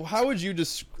 Steve, how would you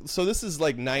so this is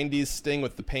like 90s Sting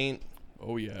with the paint.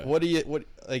 Oh yeah. What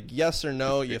like? Yes or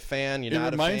no? You a fan? You're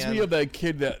not a fan? It reminds me of that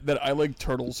kid that I like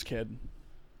Turtles kid.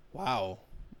 Wow.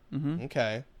 Mm-hmm.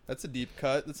 Okay, that's a deep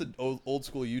cut. That's an old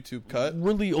school YouTube cut.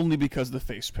 Really, only because of the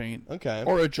face paint. Okay.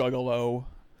 Or a Juggalo,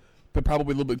 but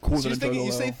probably a little bit cooler than a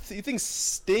Juggalo. You think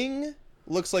Sting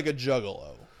looks like a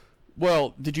Juggalo?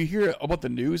 Well, did you hear about the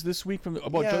news this week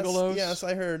about Juggalos? Yes,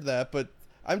 I heard that, but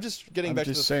I'm just getting back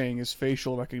to saying his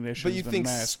facial recognition. But you think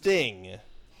Sting,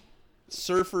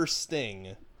 Surfer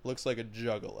Sting, looks like a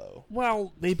Juggalo?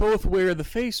 Well, they both wear the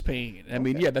face paint. I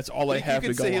mean, yeah, that's all I have to go on. You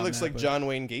could say he looks like John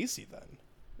Wayne Gacy then.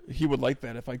 He would like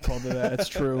that if I called it that. It's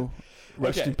true.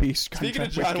 Rest in peace. Speaking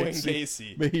of John Wayne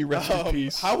Gacy, may he rest in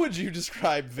peace. How would you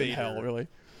describe Vader? Hell, really?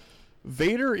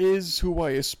 Vader is who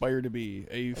I aspire to be.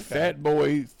 A fat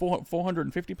boy,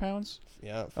 450 pounds?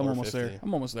 Yeah, I'm almost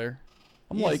there.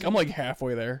 I'm like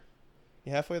halfway there.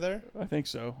 You halfway there? I think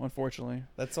so, unfortunately.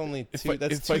 That's only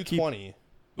that's 220.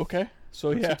 Okay.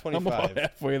 So yeah, I'm about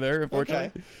halfway there,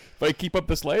 unfortunately. Okay. If I keep up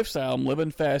this lifestyle, I'm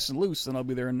living fast and loose, then I'll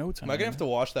be there in no time. Am I going to have to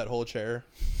wash that whole chair?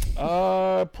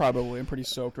 Probably. I'm pretty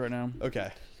soaked right now.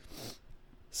 Okay.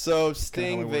 So,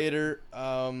 Sting, Vader,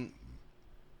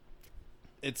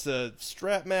 it's a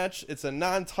strap match. It's a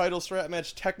non-title strap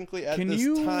match. Technically, at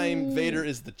this time, Vader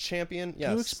is the champion. Yes.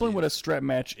 Can you explain what a strap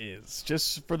match is?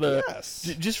 Just for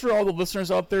just for all the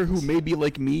listeners out there who may be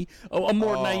like me, a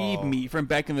more naive me from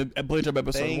back in the Blade Job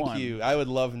episode 1. Thank you. I would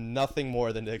love nothing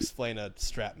more than to explain a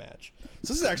strap match.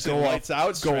 So this is actually a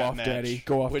lights-out strap match. Daddy.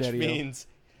 Go off, which Daddy. Which means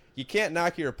you can't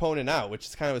knock your opponent out, which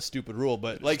is kind of a stupid rule.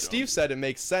 But like Steve said, it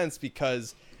makes sense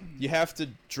because you have to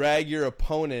drag your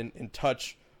opponent and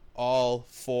touch all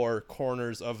four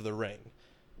corners of the ring.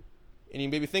 And you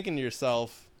may be thinking to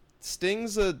yourself,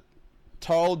 Sting's a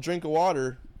tall drink of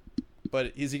water,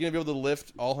 but is he going to be able to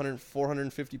lift all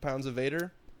 450 pounds of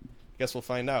Vader? I guess we'll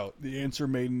find out. The answer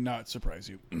may not surprise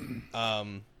you.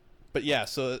 But yeah,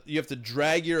 so you have to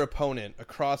drag your opponent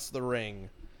across the ring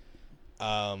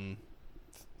and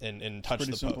touch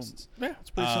the posts. Yeah, it's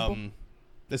pretty simple.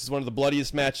 This is one of the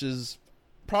bloodiest matches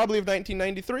probably of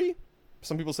 1993.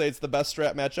 Some people say it's the best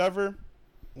strap match ever.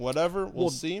 Whatever,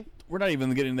 we'll see. We're not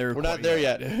even getting there. We're not there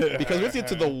yet because we have to get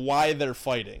to the why they're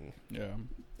fighting. Yeah.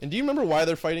 And do you remember why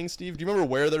they're fighting, Steve? Do you remember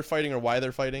where they're fighting or why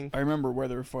they're fighting? I remember where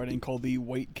they're fighting, called the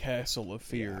White Castle of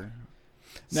Fear.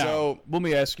 Yeah. Now, so, let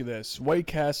me ask you this: White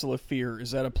Castle of Fear, is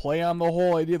that a play on the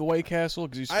whole idea of the White Castle?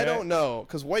 I don't know,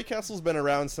 because White Castle's been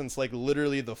around since like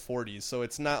literally the 40s, so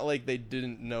it's not like they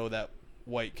didn't know that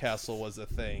White Castle was a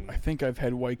thing. I think I've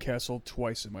had White Castle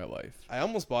twice in my life. I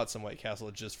almost bought some White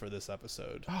Castle just for this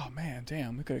episode. Oh man,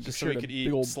 damn! We could just so we could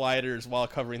eat sliders while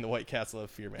covering the White Castle of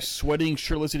Fear match. Sweating,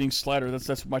 shirtless, eating sliders.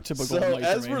 That's my typical. So night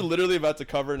as we're literally about to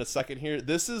cover in a second here,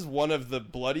 this is one of the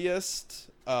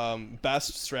bloodiest,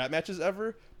 best strap matches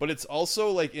ever. But it's also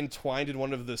like entwined in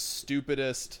one of the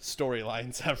stupidest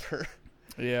storylines ever.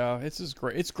 Yeah, it's just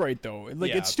great. It's great though.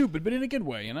 Like it's stupid, but in a good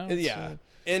way, you know. Yeah.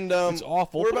 And it's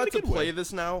awful. We're about to play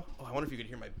this now. Oh, I wonder if you could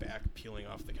hear my back peeling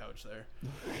off the couch there.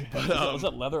 But, is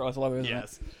that leather? Oh, it's leather.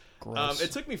 Yes. Gross.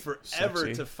 It took me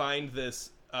forever to find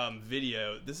this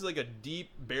video. This is like a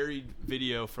deep buried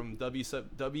video from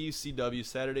WCW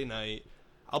Saturday Night.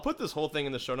 I'll put this whole thing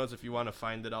in the show notes if you want to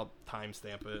find it. I'll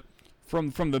timestamp it.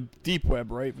 From the deep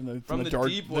web, right? From the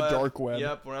dark web.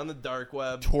 Yep, we're on the dark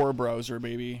web. Tor browser,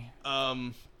 baby.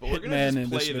 But we're gonna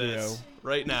just play this this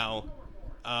right now.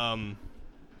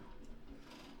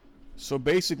 So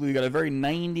basically, you got a very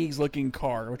 90s looking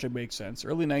car, which makes sense.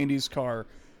 Early 90s car.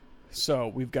 So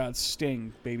we've got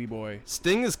Sting, baby boy.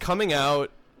 Sting is coming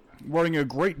out wearing a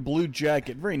great blue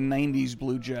jacket, very 90s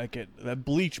blue jacket. That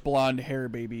bleach blonde hair,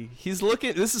 baby. He's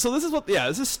looking. This is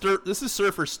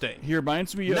Surfer Sting. He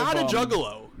reminds me of not a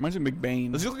juggalo. Reminds me of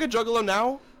McBain. Does he look like a juggalo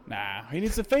now? Nah, he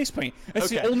needs the face paint. That's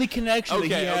Okay. the only connection that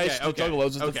he has to okay, juggalos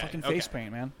is okay, the fucking okay. face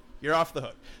paint, man. You're off the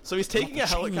hook. So he's taking a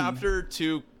helicopter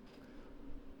to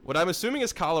what I'm assuming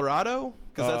is Colorado,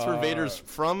 because that's where Vader's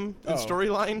from in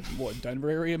storyline. What, Denver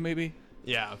area maybe?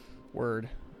 Yeah. Word.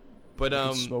 But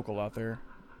You smoke a lot there.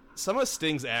 some of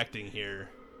Sting's acting here.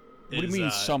 What do you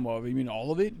mean some of it? You mean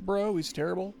all of it, bro? He's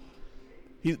terrible.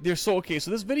 They're so okay. So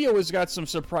this video has got some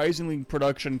surprisingly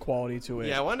production quality to it.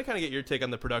 Yeah, I wanted to kind of get your take on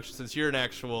the production since you're an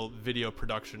actual video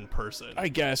production person. I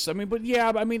guess. I mean, but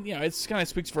yeah, it's kind of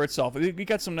speaks for itself. You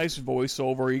got some nice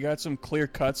voiceover. You got some clear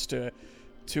cuts to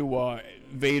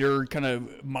Vader kind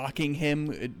of mocking him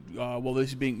while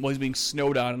he's being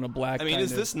snowed on in a black. I mean,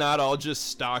 is this not all just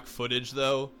stock footage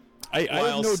though? I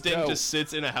While have no Sting doubt. just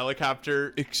sits in a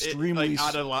helicopter, Extremely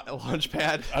on a launch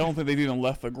pad. I don't think they've even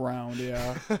left the ground.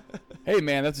 Yeah. Hey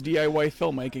man, that's DIY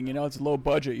filmmaking. You know, it's low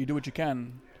budget. You do what you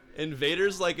can. And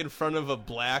Vader's like in front of a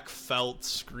black felt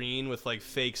screen with like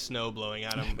fake snow blowing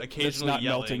on him, occasionally It's not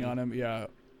yelling. melting on him. Yeah.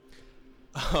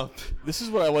 This is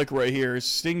what I like right here.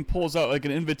 Sting pulls out like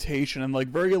an invitation and like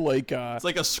very like It's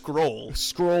like a scroll.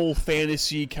 scroll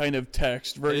fantasy kind of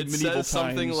text. Very It medieval says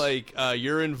something times. like,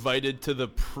 "You're invited to the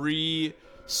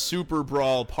pre-Super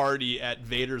Brawl party at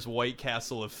Vader's White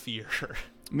Castle of Fear."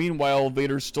 Meanwhile,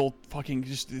 Vader's still fucking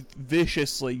just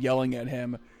viciously yelling at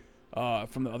him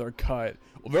from the other cut.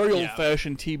 Very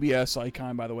old-fashioned TBS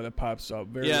icon, by the way, that pops up.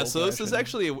 Very so this is old-fashioned.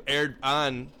 actually aired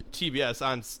on TBS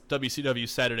on WCW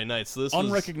Saturday night. So this was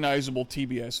unrecognizable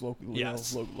TBS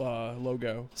Yes.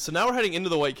 logo. So now we're heading into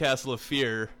the White Castle of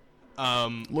Fear.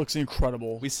 Looks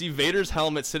incredible. We see Vader's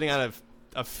helmet sitting on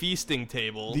a feasting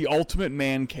table. The ultimate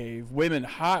man cave. Women,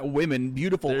 hot women,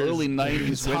 beautiful There's early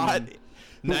 90s women. hot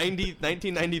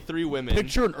 1993 women.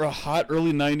 Picture a hot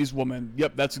early 90s woman.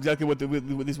 Yep, that's exactly what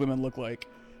these women look like.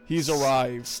 He's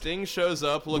arrived. Sting shows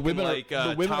up looking like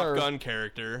a Top Gun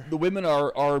character. The women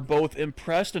are both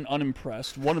impressed and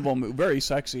unimpressed. One of them very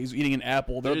sexy. He's eating an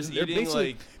apple. They're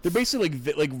basically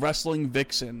like wrestling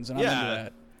vixens, and I'm into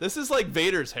that. This is like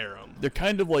Vader's harem. They're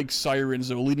kind of like sirens,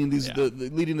 though, leading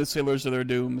leading the sailors to their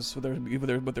dooms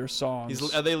with their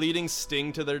songs. Are they leading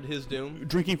Sting to his doom?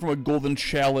 Drinking from a golden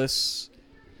chalice.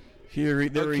 There he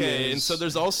is. Okay, and so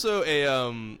there's also a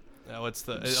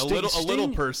little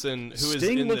person who is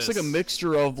Sting in looks this. like a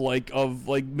mixture of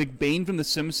McBain from The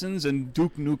Simpsons and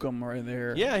Duke Nukem right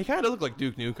there. Yeah, he kind of looked like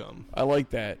Duke Nukem. I like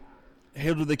that.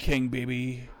 Hail to the king,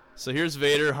 baby. So here's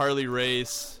Vader, Harley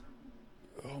Race.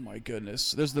 Oh my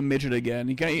goodness! There's the midget again.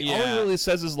 All he really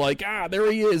says is like,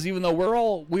 there he is. Even though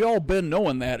we all been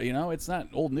knowing that, you know, it's not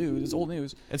old news. It's old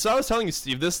news. And so I was telling you,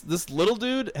 Steve, this little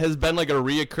dude has been like a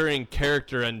reoccurring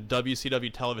character on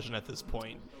WCW television at this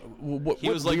point. He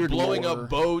was like blowing up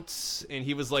boats, and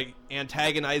he was like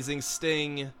antagonizing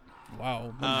Sting.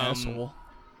 Wow, what an asshole.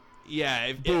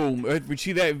 Yeah. Boom. We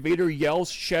see that Vader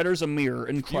yells, shatters a mirror.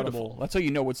 Incredible. Beautiful. That's how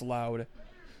you know it's loud.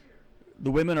 The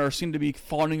women seem to be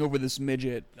fawning over this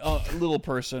midget, little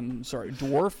person. Sorry,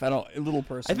 dwarf. Little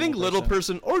person. I think little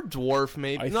person or dwarf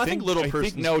maybe. I think little person. I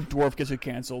think now dwarf gets it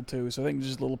canceled too. So I think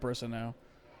just little person now.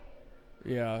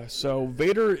 Yeah. So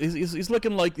Vader he's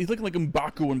looking like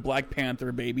M'Baku in Black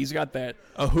Panther, baby. He's got that.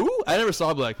 Who? I never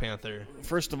saw Black Panther.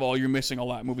 First of all, you're missing a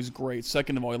lot. Movie's great.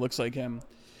 Second of all, he looks like him.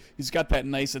 He's got that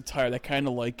nice attire, that kind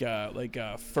of like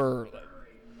fur.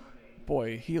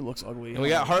 Boy, he looks ugly. And we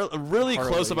got really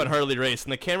close up on Harley Race,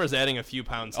 and the camera's adding a few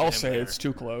pounds to I'll him say there. it's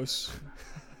too close.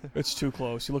 It's too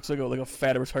close. He looks like a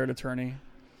fat retired attorney.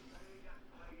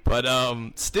 But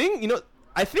Sting,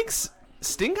 I think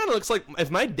Sting kind of looks like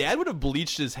if my dad would have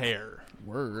bleached his hair.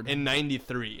 Word. In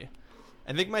 '93,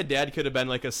 I think my dad could have been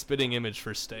like a spitting image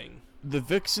for Sting. The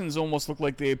Vixens almost look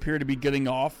like they appear to be getting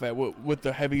off with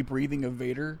the heavy breathing of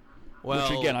Vader. Well,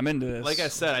 which again, I'm into this. Like I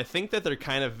said, I think that they're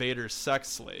kind of Vader's sex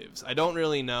slaves. I don't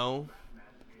really know.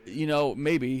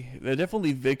 Maybe they're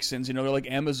definitely Vixens. They're like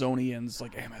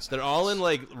Amazonians, They're all in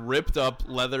like ripped up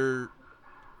leather,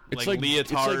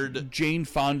 leotard. It's like Jane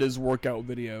Fonda's workout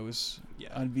videos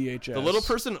on VHS. The little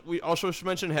person we also should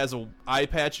mention has an eye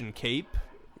patch and cape.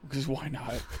 Because why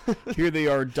not? Here they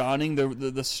are donning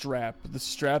the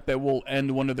strap that will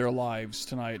end one of their lives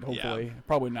tonight, hopefully. Yeah.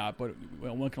 Probably not, but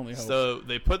well, one can only hope. So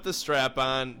they put the strap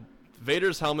on.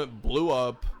 Vader's helmet blew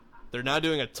up. They're now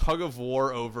doing a tug of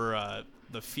war over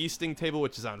the feasting table,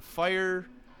 which is on fire.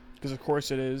 Because, of course,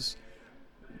 it is.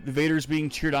 Vader's being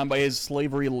cheered on by his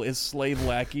slave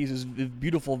lackeys, his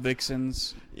beautiful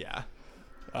vixens. Yeah.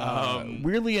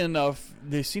 Weirdly enough,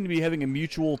 they seem to be having a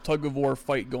mutual tug of war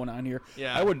fight going on here.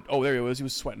 Yeah. Oh, there he was. He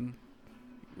was sweating.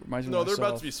 Reminds me No, of they're about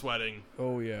myself. to be sweating.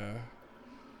 Oh yeah.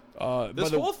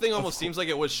 This whole thing almost seems like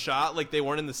it was shot like they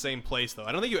weren't in the same place, though.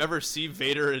 I don't think you ever see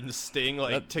Vader and Sting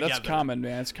together. That's common,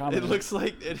 man. It's common. It looks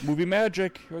like movie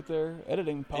magic right there.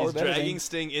 Editing, power he's of editing. dragging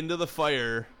Sting into the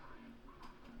fire,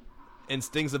 and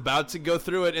Sting's about to go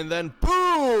through it, and then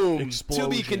boom! Explosion. To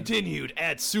be continued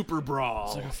at Super Brawl.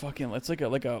 It's like a fucking. It's like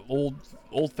a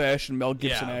old fashioned Mel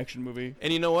Gibson Yeah. action movie.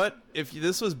 And you know what? If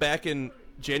this was back in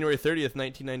January 30th,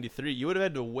 1993, you would have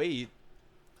had to wait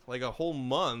like a whole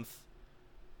month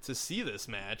to see this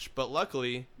match. But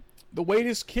luckily, The wait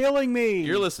is killing me.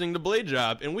 you're listening to Blade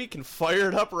Job, and we can fire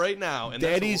it up right now. And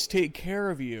that's Daddies take care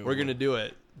of you. we're gonna do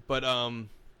it. But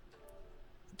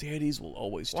Daddies will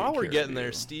always take while we're care getting of there,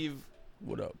 you. Steve,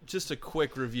 What up? just a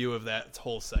quick review of that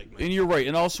whole segment. And you're right.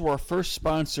 And also our first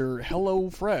sponsor, Hello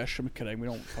Fresh. I'm kidding. We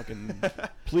don't fucking.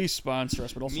 Please sponsor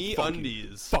us, but also Me fuck you.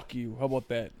 undies. Fuck you. How about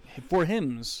that? For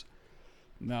hymns.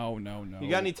 No. You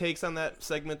got any takes on that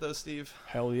segment, though, Steve?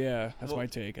 Hell yeah. That's Well- my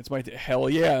take. It's my hell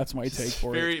yeah. That's my take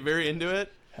for Very, it. very into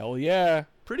it. Hell yeah.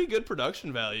 Pretty good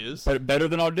production values. But better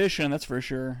than Audition, that's for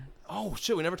sure. Oh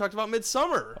shit, we never talked about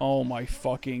Midsummer. Oh my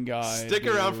fucking god. Stick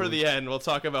around for dude. the end. We'll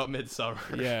talk about Midsummer.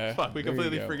 Yeah. Fuck, we there you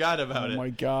completely go. forgot about Oh it. my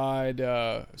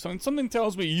god. Something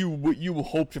tells me you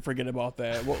hope to forget about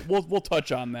that. We'll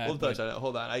touch on that. We'll touch but on it.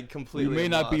 Hold on, I We completely. may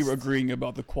not be lost. agreeing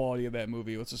about the quality of that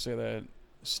movie. Let's just say that.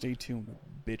 Stay tuned,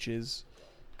 bitches.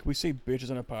 Can we say bitches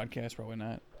on a podcast? Probably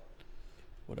not.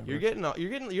 Whatever. You're having. Are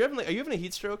you having a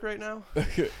heat stroke right now?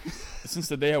 Since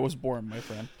the day I was born, my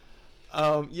friend.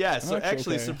 Yeah. So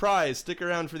actually, okay. surprise! Stick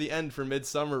around for the end for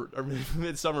Midsummer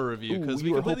review Ooh, because we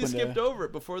we were completely hoping skipped to- over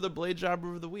it before the Blade Job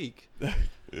of the week.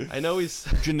 I know he's.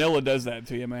 Janela does that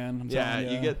to you, man. I'm Yeah,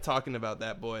 telling you get talking about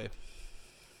that boy.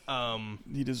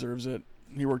 He deserves it.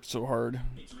 He worked so hard.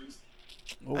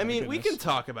 Oh, I my mean, we goodness. can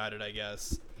talk about it, I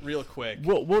guess, real quick.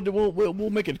 We'll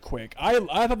make it quick. I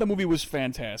thought the movie was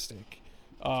fantastic.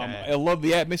 Okay. I love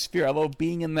the atmosphere. I love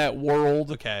being in that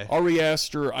world. Okay. Ari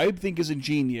Aster, I think, is a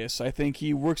genius. I think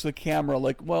he works the camera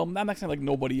I'm not saying like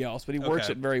nobody else, but he works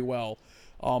Okay. it very well.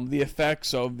 The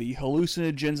effects of the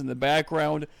hallucinogens in the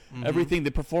background, Mm-hmm. everything.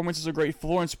 The performances are great.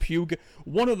 Florence Pugh,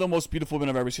 one of the most beautiful women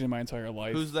I've ever seen in my entire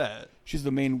life. Who's that? She's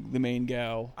the main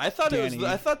gal. I thought Danny.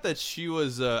 I thought that she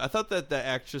was. I thought that the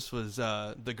actress was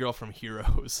the girl from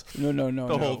Heroes. No,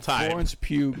 the whole time. Florence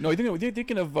Pugh. No, you're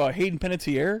thinking of Hayden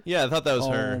Panettiere? Yeah, I thought that was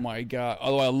Oh her. my god!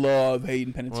 Oh, I love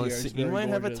Hayden Panettiere. Well, He's you very might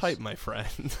have a gorgeous. type, my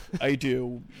friend. I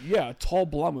do. Yeah, tall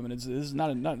blonde woman. This is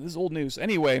not this is old news.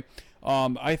 Anyway,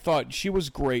 I thought she was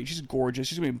great. She's gorgeous.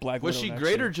 She's gonna be in Black Was Widow she next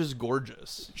great year. or just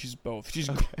gorgeous? She's both. She's.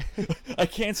 I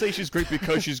can't say she's great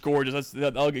because she's gorgeous.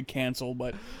 That'll get canceled.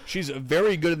 But she's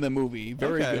very good in the movie.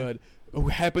 Very Okay. good. Who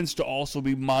happens to also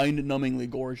be mind-numbingly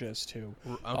gorgeous too.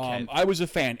 Okay. I was a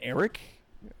fan. Eric,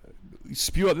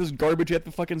 spew out this garbage you have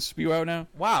to fucking spew out now.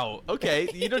 Wow. Okay,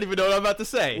 you don't even know what I'm about to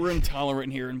say. We're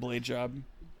intolerant here in Blade Job.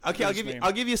 Okay, I'll His name.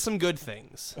 I'll give you some good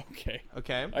things. Okay.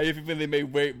 Okay. I even think they may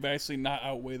vastly not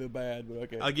outweigh the bad, but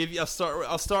okay. I'll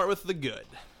start with the good.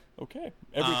 Okay.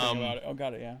 Everything about it. Oh,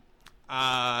 got it. Yeah.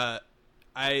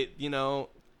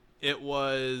 It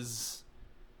was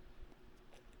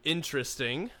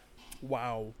interesting.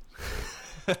 Wow.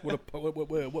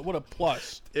 what a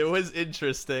plus. It was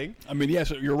interesting. I mean,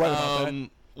 yes, you're right about that.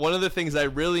 One of the things I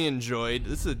really enjoyed.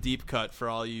 This is a deep cut for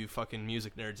all you fucking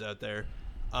music nerds out there.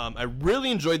 I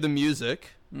really enjoyed the music.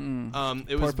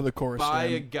 It was for the chorus, by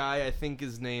man. a guy. I think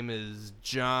his name is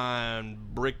John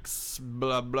Bricks.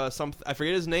 Blah blah. Something. I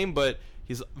forget his name, but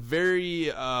he's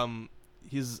very.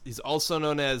 He's also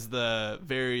known as the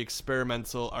very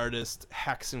experimental artist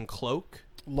Haxon Cloak.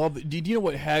 Love. Do you know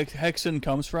what Hexen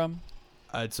comes from?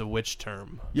 It's a witch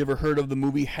term. You ever heard of the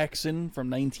movie Hexen from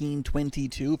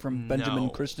 1922 from Benjamin No.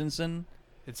 Christensen?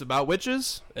 It's about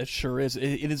witches. It sure is.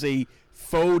 It is a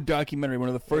faux documentary, one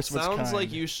of the first of its kind. Sounds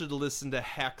like you should listen to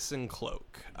Haxon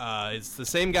Cloak. It's the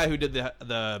same guy who did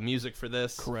the music for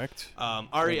this. Correct.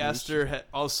 Ari That Aster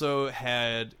also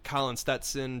had Colin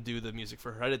Stetson do the music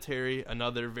for Hereditary,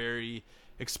 another very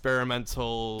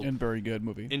experimental, And very good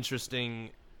movie. interesting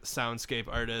soundscape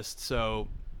artist. So,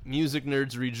 music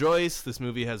nerds rejoice. This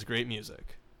movie has great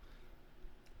music.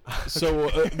 So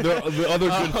the other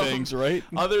good things, right?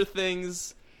 Other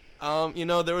things,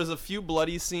 there was a few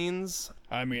bloody scenes.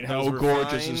 I mean, Those how were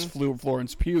gorgeous fine. is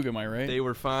Florence Pugh? Am I right? They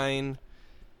were fine.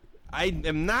 I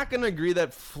am not going to agree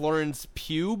that Florence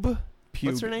Pugh.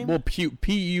 What's her name? Well,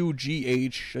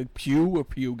 P-U-G-H. Pugh or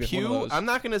Pugh? Pugh. I'm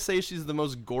not going to say she's the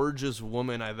most gorgeous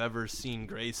woman I've ever seen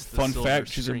grace the Fun silver fact: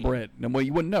 she's a screen. Brit. Now, well,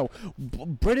 you wouldn't know.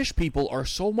 British people are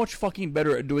so much fucking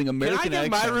better at doing American Can I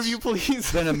get accents my review,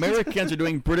 please? than Americans are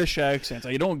doing British accents.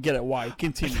 I don't get it. Why?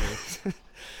 Continue.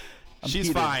 She's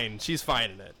heated. fine. She's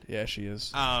fine in it. Yeah, she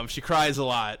is. She cries a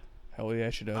lot. Hell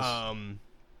yeah, she does.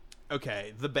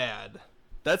 Okay, the bad.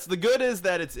 That's the good is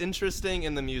that it's interesting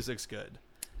and the music's good.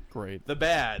 Great. The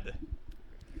bad.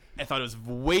 I thought it was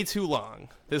way too long.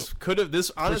 This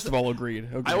honestly. First of all, agreed.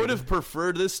 I would have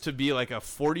preferred this to be like a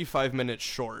 45-minute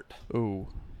short. Ooh.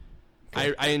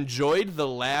 I enjoyed the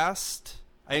last.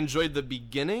 I enjoyed the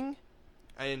beginning.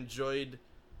 I enjoyed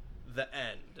the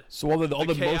end. So all the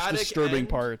most chaotic disturbing end,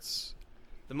 parts.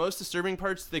 The most disturbing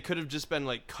parts, they could have just been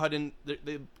like cut in.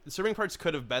 The disturbing parts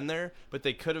could have been there, but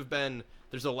they could have been.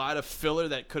 There's a lot of filler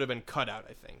that could have been cut out,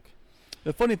 I think.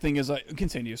 The funny thing is,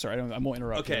 continue. Sorry, I won't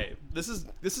interrupt. Okay, you. this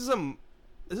isn't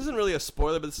really a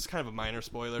spoiler, but this is kind of a minor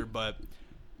spoiler. But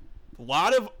a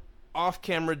lot of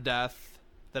off-camera death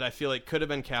that I feel like could have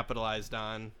been capitalized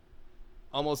on.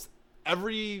 Almost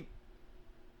everybody's,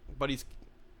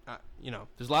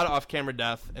 there's a lot of off-camera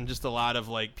death and just a lot of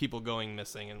like people going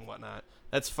missing and whatnot.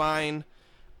 That's fine.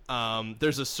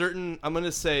 There's a certain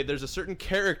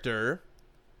character,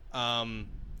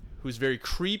 who's very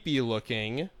creepy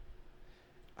looking.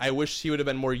 I wish he would have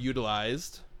been more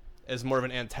utilized as more of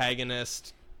an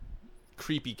antagonist,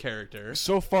 creepy character.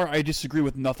 So far, I disagree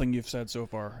with nothing you've said so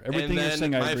far. Everything you're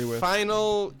saying, I agree with. My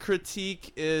final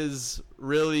critique is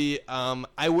really,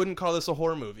 I wouldn't call this a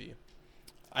horror movie.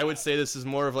 I would say this is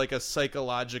more of like a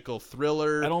psychological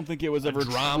thriller. I don't think it was ever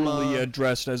drama. truly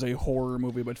addressed as a horror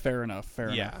movie, but fair enough. Fair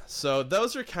enough. So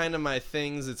those are kind of my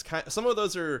things. Some of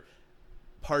those are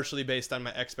partially based on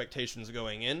my expectations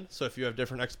going in. So if you have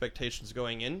different expectations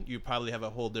going in, you probably have a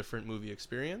whole different movie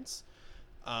experience.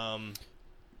 I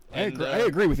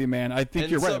agree with you, man. I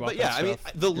think you're right about but yeah, that I mean,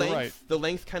 stuff. the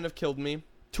length kind of killed me.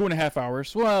 2.5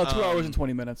 hours. Well, 2 hours and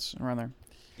 20 minutes around there.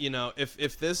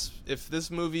 If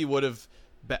this movie would have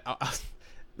been,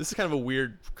 this is kind of a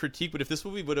weird critique, but if this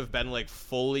movie would have been like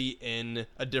fully in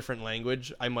a different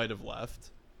language, I might have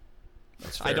left.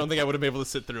 I don't think I would have been able to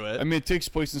sit through it. I mean, it takes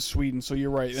place in Sweden, so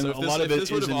you're right. And so a lot of it this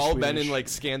would is have in all Swedish. been in like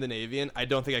Scandinavian, I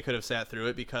don't think I could have sat through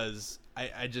it because I'm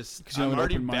have an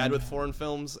already open bad mind. with foreign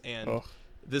films, and Ugh.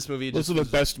 this movie Those just are the was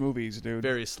best movies, dude.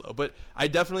 very slow. But I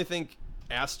definitely think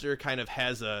Aster kind of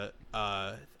has a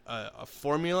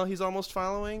formula he's almost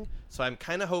following. So I'm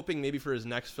kind of hoping maybe for his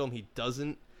next film he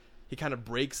kind of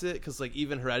breaks it, because like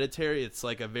even Hereditary, it's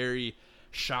like a very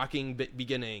shocking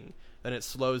beginning, then it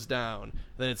slows down,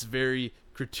 then it's very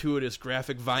gratuitous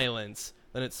graphic violence,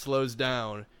 then it slows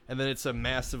down, and then it's a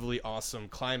massively awesome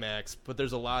climax. But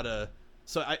there's a lot of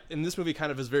and this movie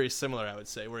kind of is very similar, I would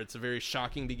say, where it's a very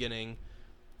shocking beginning,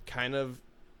 kind of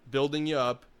building you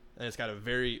up, and it's got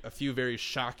a few very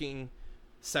shocking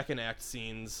second act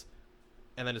scenes,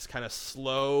 and then it's kind of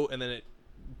slow, and then it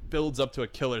builds up to a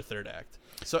killer third act.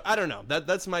 So I don't know.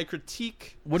 That's my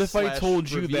critique. What if I told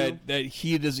you review. that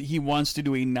he wants to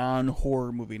do a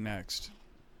non-horror movie next?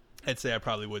 I'd say I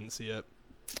probably wouldn't see it.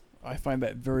 I find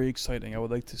that very exciting. I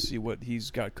would like to see what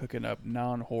he's got cooking up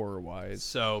non-horror wise.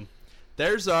 So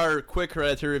there's our quick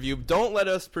Hereditary review. Don't let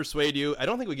us persuade you. I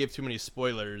don't think we gave too many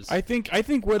spoilers. I think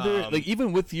whether like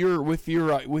even with your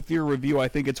review, I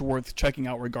think it's worth checking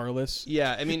out regardless.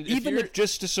 Yeah, I mean, if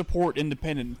just to support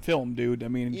independent film, dude. I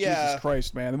mean, Yeah. Jesus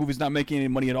Christ, man, the movie's not making any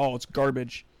money at all. It's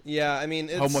garbage. Yeah, I mean,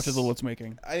 How much is little it's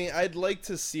making? I mean, I'd like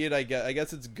to see it. I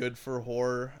guess it's good for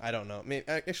horror. I don't know.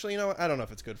 Actually, you know what? I don't know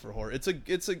if it's good for horror.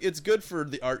 It's good for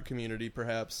the art community,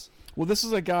 perhaps. Well, this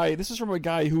is from a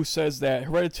guy who says that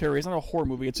Hereditary is not a horror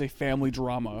movie; it's a family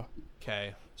drama.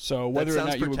 Okay. So whether that or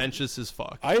sounds not pretentious as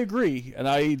fuck. I agree, and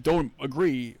I don't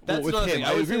agree That's with another him. thing.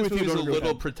 I would agree say with this you. movie's Don't a agree with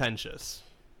little him. pretentious.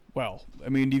 Well, I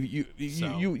mean,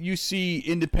 you see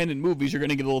independent movies, you're going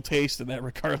to get a little taste of that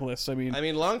regardless. I mean,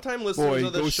 Longtime listeners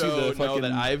of go the see show the know that fucking-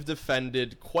 I've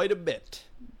defended quite a bit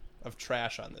of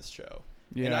trash on this show.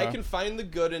 And Yeah. I can find the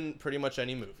good in pretty much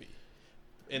any movie.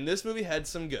 And this movie had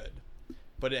some good,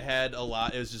 but it had a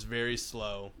lot. It was just very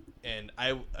slow. And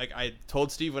I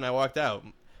told Steve when I walked out,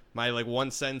 my like one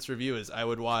sentence review is I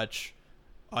would watch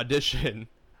Audition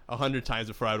 100 times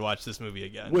before I would watch this movie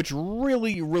again. Which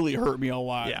really, really hurt me a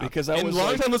lot. Yeah, because I was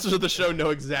long-time listeners of the show know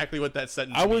exactly what that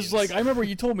sentence I was means. like, I remember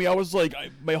you told me, I was like,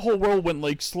 my whole world went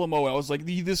like slow-mo. I was like,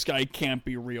 this guy can't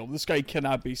be real. This guy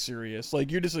cannot be serious.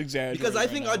 Like, you're just exaggerating. Because I right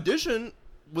think now. Audition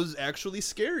was actually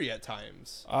scary at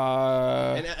times.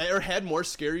 Or had more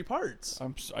scary parts.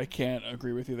 I can't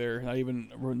agree with you there. Not even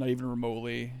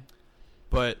remotely.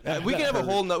 But we can have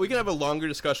hurt. we can have a longer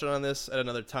discussion on this at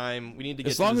another time. We need to get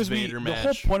As long to this as Vader the match.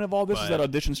 whole point of all this is but- that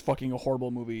Audition's fucking a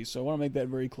horrible movie. So I want to make that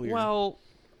very clear. Well,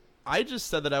 I just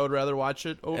said that I would rather watch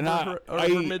it over, And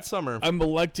over Midsummer. I'm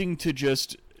electing to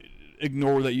just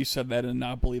ignore that you said that and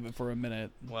not believe it for a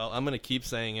minute. Well, I'm gonna keep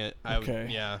saying it. Okay.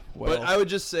 Yeah. Well, but I would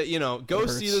just say, go it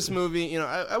see hurts. this movie.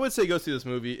 I would say go see this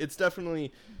movie. It's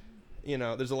definitely,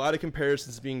 there's a lot of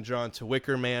comparisons being drawn to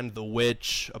Wicker Man, The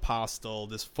Witch, Apostle,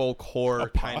 this folk horror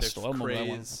kind Apostle, I of don't know that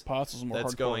one. craze Apostle's more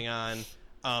that's hardcore. going on.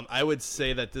 I would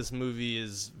say that this movie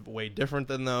is way different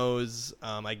than those.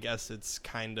 I guess it's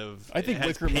kind of I think it has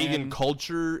Wicker pagan Man-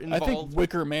 culture I involved. think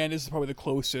Wicker Man is probably the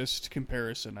closest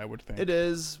comparison, I would think. It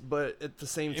is, but at the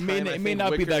same It time, may, I it may think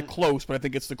not be Wicker- that close, but I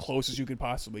think it's the closest you could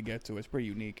possibly get to. It's pretty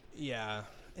unique. Yeah,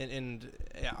 and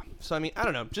yeah. So I mean, I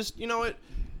don't know. Just what.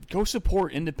 Go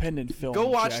support independent film. Go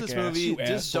watch this jackass. movie. You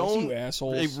Just assholes, don't you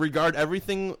assholes. disregard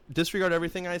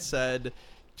everything I said.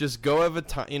 Just go have a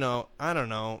time. I don't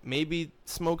know. Maybe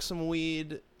smoke some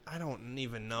weed. I don't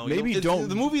even know. Maybe don't-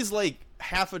 The movie's like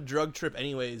half a drug trip,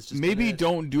 anyways. Just Maybe in it.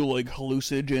 don't do like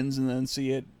hallucinogens and then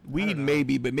see it. Weed know.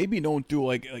 maybe, but maybe don't do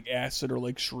like acid or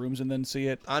like shrooms and then see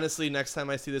it. Honestly, next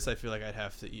time I see this, I feel like I'd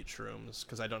have to eat shrooms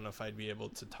because I don't know if I'd be able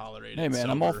to tolerate it. Hey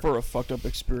man, I'm all sober. for a fucked up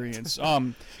experience.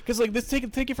 Because like this,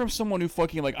 take it from someone who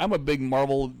fucking like I'm a big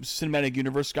Marvel Cinematic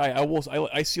Universe guy.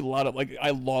 I see a lot of like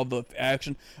I love the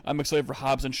action. I'm excited for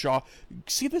Hobbs and Shaw.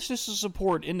 See this just to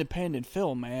support independent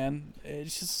film, man.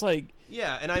 It's just like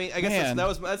Yeah, and I mean, I guess Man.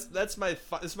 that's my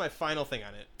this is my final thing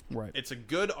on it. right. It's a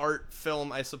good art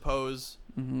film, I suppose.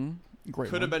 Great.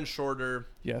 Could have one. been shorter.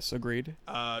 Yes, agreed.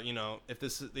 If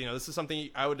this is this is something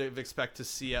I would expect to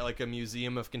see at like a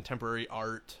museum of contemporary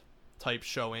art type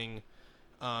showing.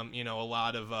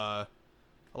 A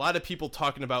lot of people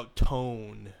talking about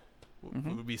tone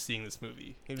would be seeing this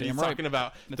movie. He'd be Damn right. talking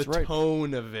about That's the right.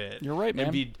 tone of it. You're right, man.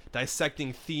 And be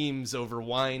dissecting themes over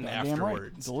wine Damn right.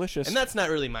 afterwards. Delicious. And that's not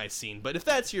really my scene, but if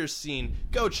that's your scene,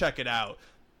 go check it out.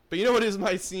 But you know what is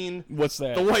my scene? What's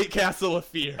that? The White Castle of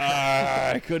Fear.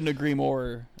 I couldn't agree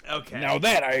more. Okay. Now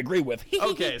that I agree with.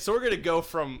 Okay, so we're gonna go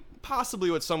from possibly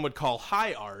what some would call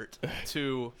high art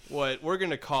to what we're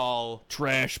gonna call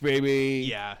Trash, baby.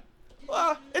 yeah.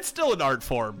 Well, it's still an art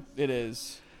form. It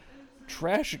is.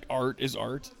 Trash art is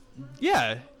art.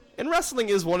 Yeah. And wrestling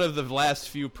is one of the last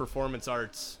few performance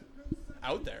arts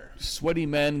out there. Sweaty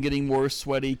men getting more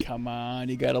sweaty. Come on,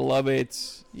 you gotta love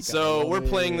it. You gotta So love we're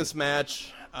playing it. this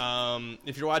match.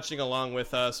 If you're watching along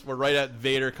with us, we're right at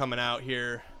Vader coming out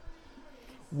here.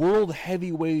 World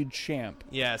Heavyweight Champ.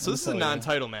 Yeah, so Let me this is a tell you.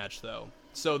 non-title match though.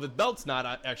 So the belt's not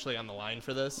actually on the line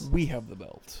for this. We have the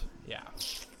belt. Yeah.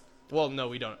 Well, no,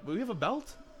 we don't. We have a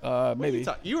belt? Maybe.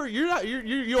 You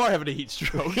are having a heat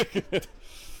stroke.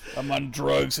 I'm on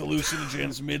drugs,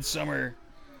 hallucinogens, midsummer.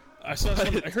 I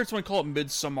heard someone call it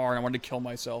midsummer, and I wanted to kill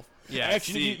myself. Yeah,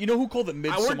 actually, see- you know who called it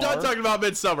midsummer? We're done talking about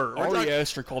Midsummer. Ari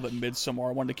Aster called it midsummer.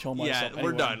 I wanted to kill Yeah, myself. we're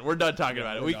Anyway, done. We're done talking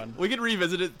about it. we're done. We can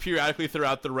revisit it periodically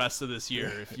throughout the rest of this year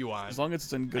if you want. As long as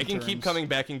it's in good I can keep terms. coming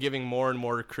back and giving more and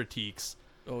more critiques.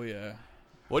 Oh yeah.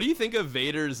 What do you think of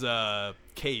Vader's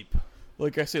cape?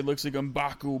 Like I said, it looks like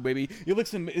M'Baku, baby. It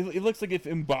looks like if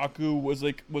M'Baku was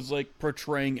like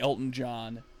portraying Elton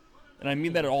John, and I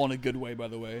mean that all in a good way, by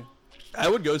the way. I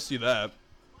would go see that.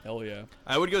 Hell yeah.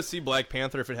 I would go see Black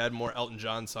Panther if it had more Elton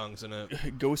John songs in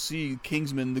it. Go see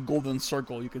Kingsman: The Golden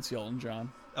Circle. You can see Elton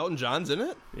John. Elton John's in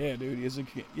it? Yeah, dude.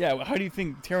 Yeah. How do you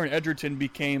think Taron Egerton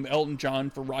became Elton John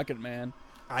for Rocket Man?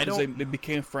 I 'Cause don't. They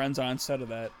became friends on set of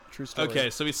that. True story. Okay,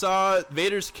 so we saw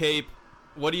Vader's cape.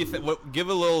 What do you think?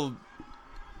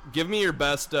 Give me your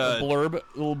best. Little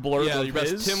blurb. Yeah, of your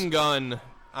best his. Tim Gunn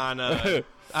on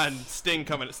Sting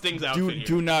coming. Sting's outfit here.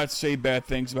 Do not say bad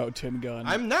things about Tim Gunn.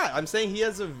 I'm not. I'm saying he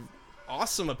has a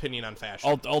awesome opinion on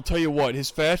fashion. I'll tell you what. His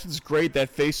fashion's great. That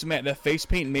face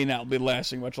paint may not be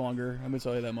lasting much longer. I'm gonna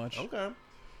tell you that much. Okay.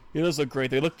 He does look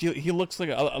great. He looks like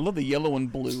I love the yellow and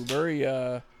blue.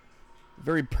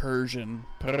 Very Persian.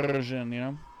 You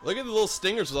know. Look at the little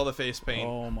stingers with all the face paint.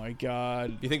 Oh my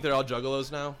God. You think they're all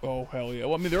juggalos now? Oh hell yeah.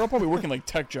 Well, I mean, they're all probably working like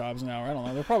tech jobs now. I don't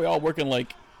know. They're probably all working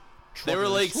like. They were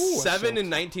like truckers. Ooh, that's 7 so- in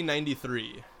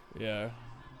 1993. Yeah.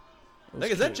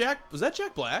 Like, is that Jack? Was that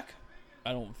Jack Black?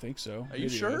 I don't think so. Are you Maybe it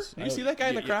sure? is. You see that guy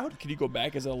in the crowd? Can you go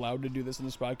back? Is it allowed to do this in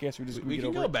this podcast? We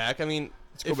can go back. I mean,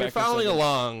 Let's go if you're back for a following second.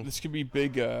 along. This could be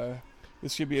big.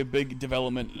 This could be a big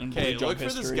development in Okay, jump look for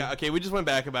history. this guy. Okay, we just went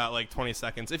back about like 20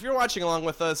 seconds. If you're watching along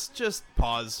with us, just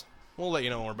pause. We'll let you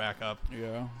know when we're back up.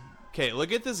 Yeah. Okay,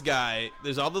 look at this guy.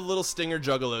 There's all the little stinger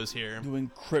juggalos here. Doing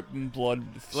Crip and blood.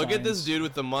 Look at this signs. dude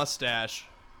with the mustache.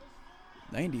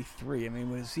 93. I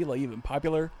mean, was he like even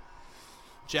popular?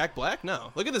 Jack Black?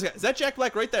 No. Look at this guy. Is that Jack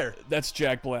Black right there? That's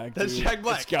Jack Black. Dude. That's Jack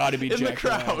Black. It's got to be in Jack the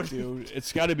crowd. Black, dude.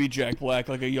 It's got to be Jack Black,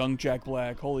 like a young Jack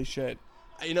Black. Holy shit.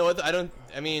 You know what?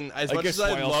 I mean, as much guess as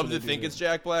why I'd else love would to they do think that? it's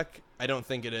Jack Black, I don't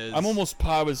think it is. I'm almost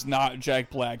positive it's not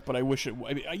Jack Black, but I wish it.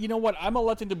 I mean, you know what? I'm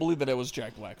elected to believe that it was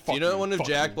Jack Black. Do Fuck you know what one of Fuck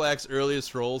Jack you. Black's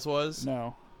earliest roles was?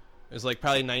 No. It was like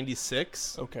probably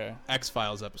 96. Okay.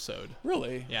 X-Files episode.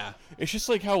 Really? Yeah. It's just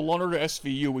like how Law & Order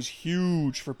SVU was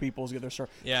huge for people to get their start.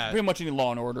 Yeah. Pretty much any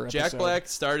Law & Order Jack episode. Black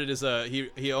started as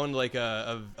he owned like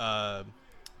a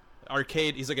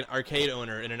arcade. He's like an arcade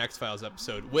owner in an X-Files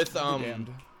episode with Be damned.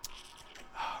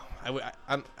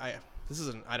 this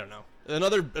isn't, I don't know,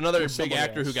 another big somebody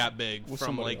actor else. who got big With from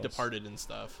somebody like else. Departed and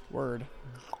stuff. Word.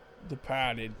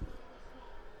 Departed.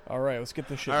 All right, let's get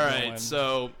this shit All going. right,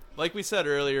 so like we said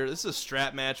earlier, this is a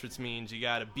strap match, which means you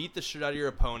got to beat the shit out of your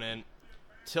opponent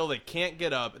till they can't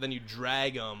get up, and then you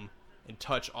drag them and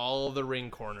touch all of the ring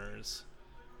corners.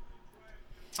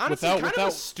 Honestly, kind of a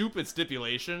without- stupid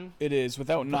stipulation. It is,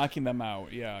 without knocking them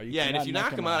out. Yeah. Yeah, and if you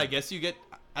knock them out, I guess you get.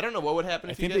 I don't know what would happen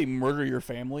I if think you they get. murder your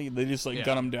family. They just like Yeah.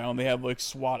 gun them down. They have like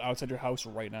SWAT outside your house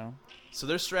right now. So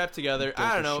they're strapped together. Dope I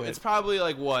don't as know. shit. It's probably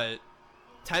like what,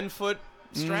 10-foot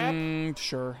strap?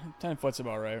 Sure. 10 foot's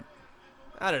about right.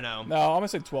 I don't know. No, I'm gonna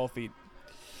say 12 feet.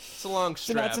 It's a long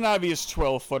strap. It's an obvious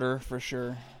 12 footer for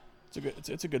sure.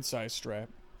 It's a good size strap.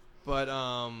 But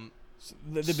So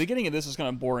the beginning of this is kind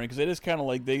of boring because it is kind of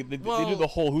like they do Well- the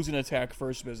whole who's gonna attack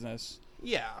first business.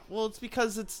 yeah. Well, it's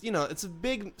because it's it's a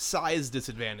big size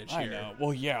disadvantage I here. know.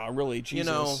 Well, yeah, really. Jesus.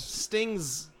 You know,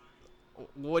 Sting's.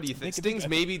 What do you think? think- Sting's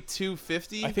maybe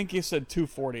 250, I think you said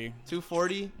 240.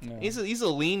 240. Yeah. He's a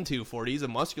lean 240. He's a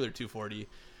muscular 240.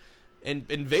 And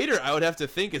Vader, I would have to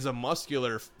think, is a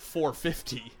muscular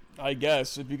 450. I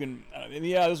guess if you can.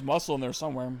 Yeah, there's muscle in there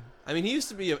somewhere. I mean, he used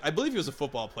to be. I believe he was a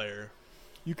football player.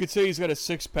 You could say he's got a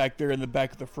six-pack there in the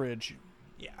back of the fridge.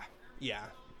 Yeah.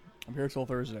 I'm here till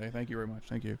Thursday. Thank you very much.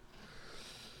 Thank you.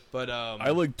 But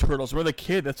I like turtles. Remember the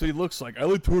kid? That's what he looks like. I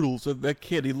like turtles. That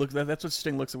kid. That's what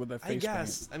Sting looks like with that face. I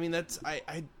guess. I mean, that's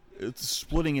I It's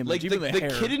splitting him. like Even the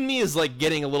hair. kid in me is like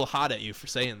getting a little hot at you for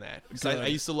saying that. 'Cause I Good.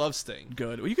 used to love Sting.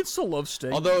 Good. Well, you can still love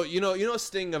Sting. Although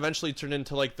Sting eventually turned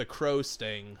into like the Crow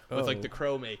Sting with like Oh. the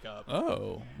Crow makeup,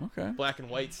 Oh, okay. black and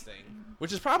white Sting,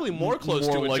 which is probably more close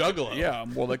to a like, Juggalo. Yeah,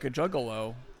 more like a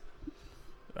Juggalo.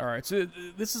 All right, so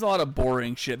this is a lot of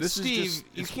boring shit. This Steve, is just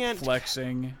you it's can't-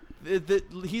 flexing.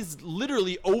 He's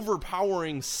literally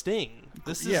overpowering Sting.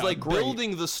 This is Yeah, like great.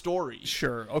 building the story.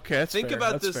 Sure. Okay, that's Think fair.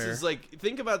 about That's this fair. as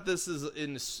think about this as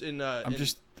in I'm in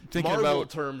just thinking Marvel about.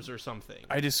 terms or something.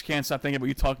 I just can't stop thinking about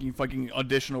you talking fucking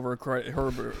audition over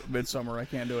Herbert Midsummer. I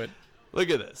can't do it. Look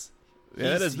at this.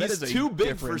 Yeah, he's that is a too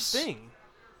big for difference. Sting.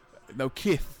 No,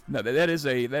 Kith. No, that is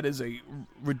a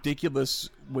ridiculous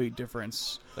weight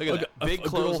difference. Look at that. Big a good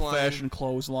clothesline. old-fashioned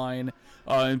clothesline.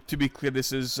 And to be clear,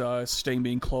 this is Sting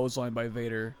being clotheslined by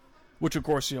Vader, which of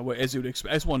course as you would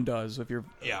expect, as one does if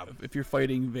you're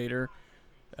fighting Vader,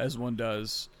 as one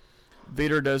does.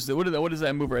 Vader does what is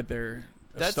that move right there?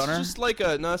 A That's stunner? just like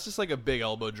it's just like a big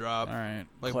elbow drop. All right,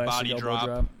 like classic body elbow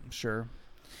drop. Sure.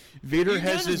 Vader You can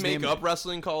has just his make name. up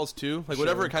wrestling calls too. Like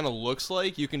whatever Sure. it kind of looks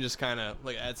like, you can just kind of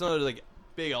like it's not like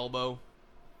big elbow.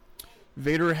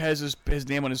 Vader has his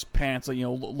name on his pants,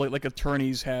 like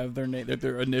attorneys have their name,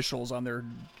 their initials on their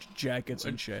jackets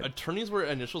and shit. Attorneys wear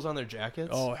initials on their jackets.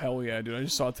 Oh hell yeah, dude! I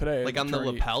just saw it today. like on the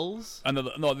Attorney- lapels.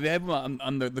 No, they have them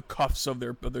on the cuffs of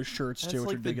their shirts That's too, which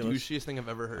like is the ridiculous. douchiest thing I've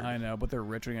ever heard. I know, but they're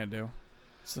rich. What are you gonna do?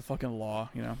 It's the fucking law,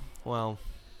 Well,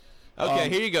 okay,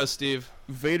 here you go, Steve.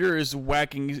 Vader is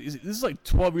whacking. This is like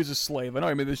 12 Years a Slave. I know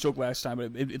I made this joke last time,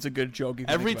 but it's a good joke. If you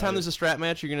Every think about time it. there's a strap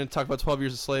match, you're going to talk about 12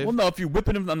 Years a Slave? Well, no, if you're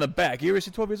whipping him on the back. You ever see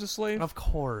 12 Years a Slave? Of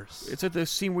course. It's at the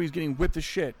scene where he's getting whipped to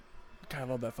shit. God, I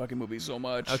love that fucking movie so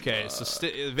much. Okay, so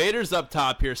Vader's up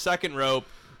top here, second rope,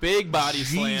 big body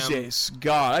slam. Jesus,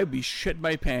 God, I'd be shitting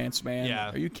my pants, man. Yeah.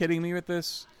 Are you kidding me with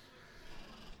this?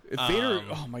 If Vader,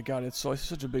 oh my God, it's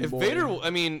such a big If boy.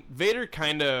 Vader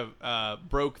kind of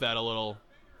broke that a little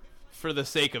for the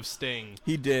sake of Sting.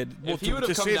 He did. Well, If he would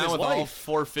have come save down his with all life.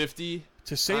 450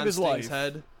 To save on his Sting's life.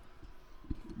 head,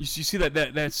 You see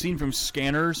that scene from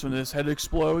Scanners when his head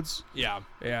explodes? yeah.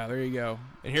 Yeah, there you go.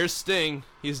 And here's Sting.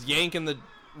 He's yanking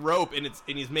rope, and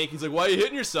he's like, "Why are you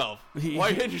hitting yourself? Why are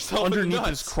you hitting yourself in the underneath nuts?"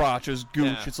 his crotch, his gooch.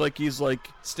 Yeah. It's like he's like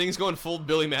Sting's going full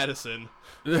Billy Madison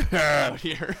out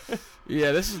here.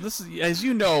 Yeah, this is as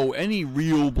you know, any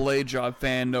real blade job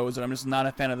fan knows that I'm just not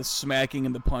a fan of the smacking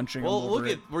and the punching. Well,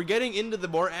 we're getting into the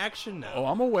more action now. Oh,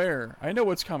 I'm aware. I know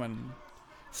what's coming.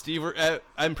 Steve,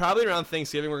 I'm probably around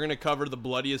Thanksgiving. We're going to cover the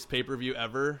bloodiest pay-per-view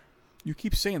ever. You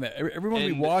keep saying that. Everyone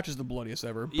we watch is the bloodiest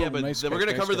ever. Yeah, Boom, but nice we're going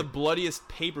to cover the pick. bloodiest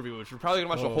pay-per-view, which we're probably going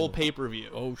to watch the whole pay-per-view.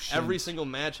 Oh, shit. Every single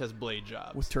match has blade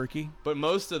jobs. With turkey? But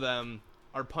most of them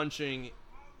are punching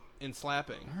and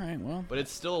slapping. All right, well. But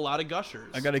it's still a lot of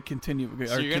gushers. I got to continue.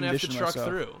 So you're going to have to truck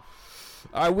through.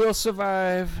 I will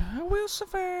survive. I will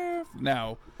survive.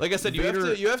 Now, like I said,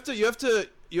 Vader, you have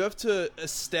to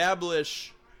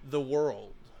establish the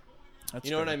world. That's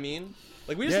you know fair. what I mean?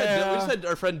 Like we just had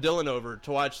our friend Dylan over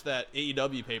to watch that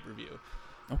AEW pay-per-view.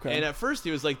 Okay. And at first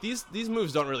he was like, these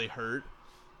moves don't really hurt.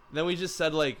 And then we just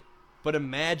said like, but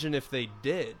imagine if they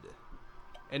did.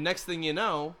 And next thing you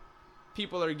know,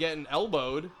 people are getting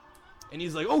elbowed, and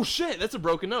he's like, oh shit, that's a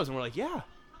broken nose. And we're like, yeah.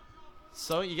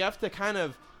 So you have to kind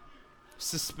of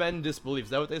suspend disbelief.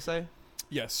 Is that what they say?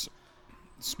 Yes.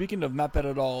 Speaking of not that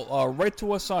at all, write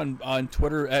to us on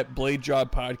Twitter at Blade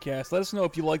Job Podcast. Let us know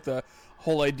if you like the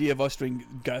whole idea of us doing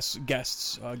guest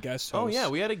hosts. Oh yeah,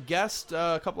 we had a guest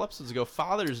a couple episodes ago,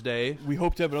 Father's Day. We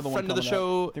hope to have another friend one. Friend of the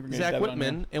show, I think we're gonna Zach have Devin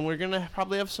Whitman, and we're gonna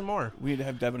probably have some more. We need to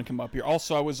have Devin come up here.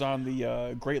 Also, I was on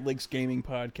the Great Lakes Gaming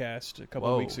Podcast a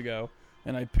couple of weeks ago,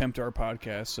 and I pimped our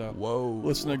podcast. So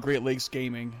listen to Great Lakes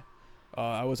Gaming.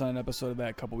 I was on an episode of that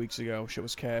a couple weeks ago. Shit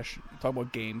was cash. Talk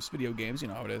about games, video games. You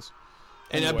know how it is.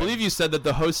 And I believe you said that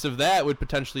the host of that would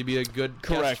potentially be a good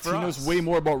correct. Guest for he knows way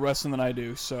more about wrestling than I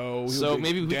do. So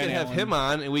maybe we could have him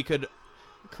on, and we could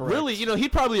really,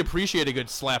 he'd probably appreciate a good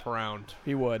slap around.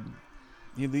 He would.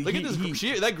 Look at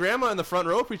this. That grandma in the front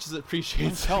row appreciates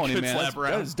a good slap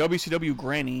around. That is WCW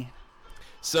Granny.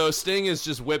 So Sting is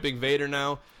just whipping Vader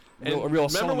now. And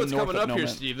remember what's coming up here,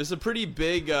 Steve. This is a pretty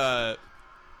big.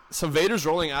 So Vader's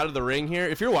rolling out of the ring here.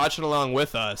 If you're watching along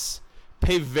with us,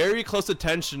 pay very close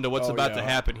attention to what's about to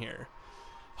happen here.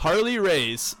 Harley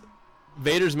Race,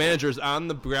 Vader's manager, is on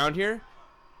the ground here,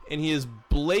 and he is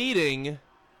blading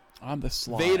on the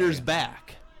sly. Vader's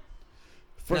back.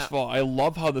 First of all, I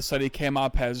love how the side he came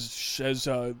up has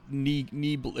knee.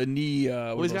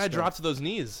 Well, he's got to drop to those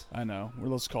knees. I know. What are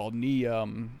those called?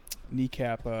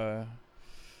 Kneecap.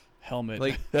 Helmet,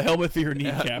 like the helmet for your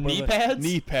kneecap. Knee pads.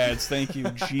 Knee pads. Thank you,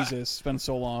 Jesus. It's been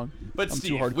so long. But I'm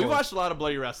Steve, we've watched a lot of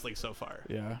bloody wrestling so far.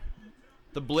 Yeah.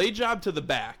 The blade job to the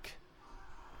back.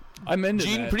 I'm into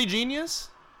that. Pretty genius.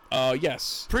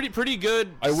 Yes. Pretty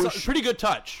good. Pretty good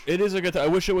touch. It is a good. I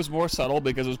wish it was more subtle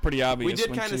because it was pretty obvious. We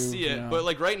did kind of see it, but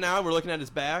like right now we're looking at his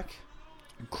back.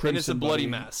 Crimson and it's a bloody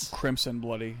mess. Crimson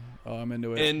bloody. Oh, I'm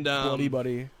into it. And bloody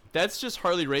buddy. That's just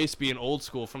Harley Race being old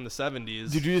school from the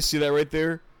 70s. Did you just see that right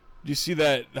there? Did you see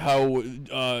that? How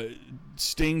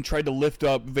Sting tried to lift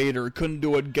up Vader, couldn't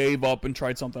do it, gave up, and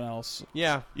tried something else.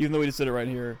 Yeah. Even though he just did it right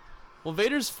here. Well,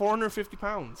 Vader's 450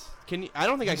 pounds. I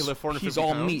don't think I can lift 450 pounds. He's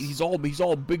all meat. He's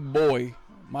all big boy.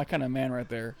 My kind of man right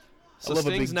there. So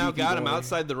Sting's now got him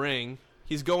outside the ring.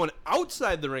 He's going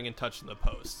outside the ring and touching the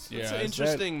posts. It's an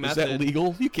interesting method. Is that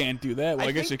legal? You can't do that. Well,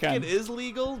 I guess you can. It is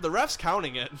legal. The ref's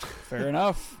counting it. Fair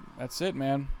enough. That's it,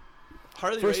 man.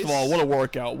 First of all, what a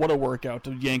workout. What a workout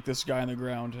to yank this guy on the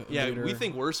ground. Yeah, Vader. We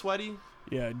think we're sweaty.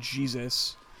 Yeah,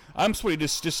 Jesus. I'm sweaty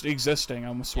just existing.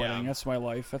 I'm sweating. Yeah. That's my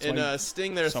life. That's my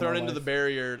Sting there thrown into the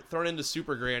barrier, thrown into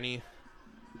Super Granny.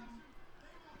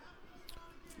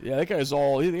 Yeah, that guy's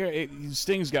all...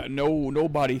 Sting's got no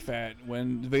body fat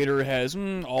when Vader has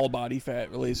all body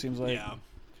fat, really, seems like. Yeah.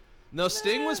 No,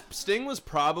 Sting was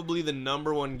probably the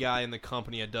number one guy in the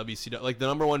company at WCW, like the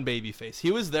number one babyface.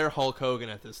 He was their Hulk Hogan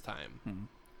at this time.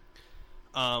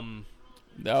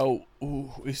 Now,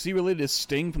 is he related to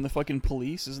Sting from the fucking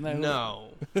Police? Isn't that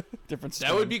no different? Sting.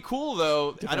 That would be cool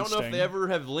though. Different I don't know Sting. if they ever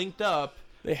have linked up.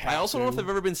 I also don't know if they've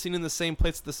ever been seen in the same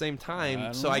place at the same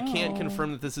time, so I can't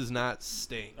confirm that this is not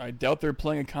Sting. I doubt they're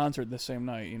playing a concert the same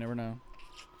night. You never know.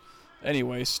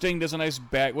 Anyway, Sting does a nice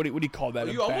back. What do you call that?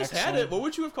 Well, you almost had it. What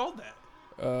would you have called that?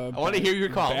 I want to hear your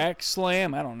call. Back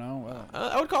slam? I don't know.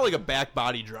 I would call it like a back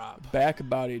body drop. Back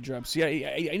body drop. See,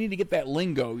 I need to get that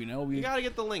lingo. You know, you gotta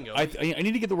get the lingo. I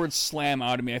need to get the word slam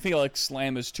out of me. I think like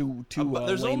slam is too.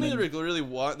 There's only really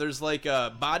one. There's like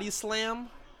a body slam,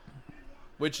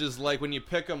 which is like when you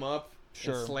pick them up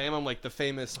and slam them, like the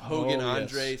famous Hogan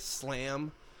Andre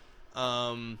slam.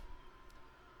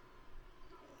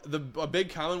 A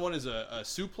big common one is a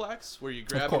suplex where you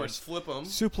grab them and flip them.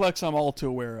 Suplex, I'm all too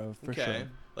aware of. For sure.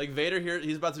 Like Vader here,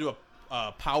 he's about to do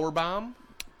a power bomb.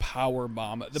 power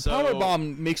bomb. The So- power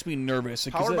bomb makes me nervous.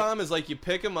 Power bomb is like you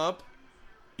pick them up,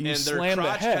 you and their slam the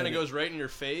crotch head. kind of goes right in your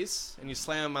face, and you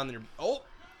slam them on your... Oh,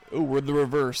 Ooh, we're the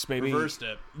reverse, baby. reversed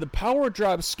it. The power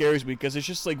drop scares me because it's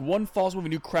just like one false move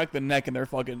and you crack the neck and they're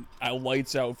fucking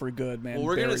lights out for good, man. Well,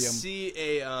 we're Bury gonna 'em. see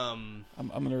a I'm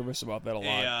nervous about that a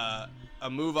lot. a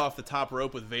move off the top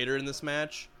rope with Vader in this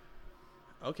match.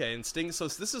 Okay, and Sting. So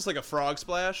this is like a frog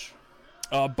splash.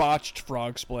 Botched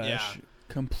frog splash. Yeah.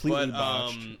 Completely But,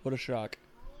 botched. What a shock.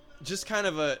 Just kind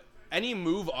of any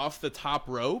move off the top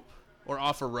rope or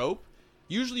off a rope.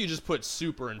 Usually you just put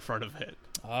super in front of it.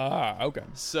 Ah, okay.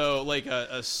 So like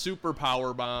a super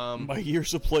power bomb. My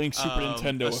years of playing Super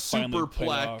Nintendo a have finally paid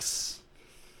off. superplex.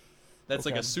 That's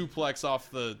like Okay. a suplex off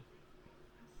the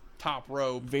top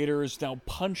rope. Vader is now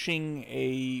punching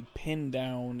a pin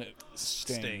down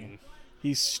Sting.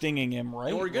 He's stinging him, right?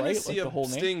 And we're gonna right? see like the a whole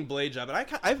name? Sting blade job. And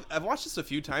I've watched this a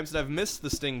few times, and I've missed the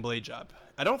Sting blade job.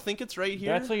 I don't think it's right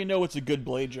here. That's how you know it's a good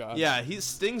blade job. Yeah,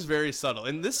 Sting's very subtle,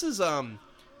 and this is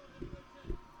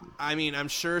I mean, I'm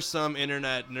sure some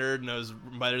internet nerd knows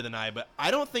better than I, but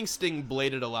I don't think Sting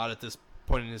bladed a lot at this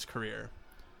point in his career.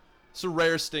 It's a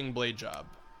rare Sting blade job.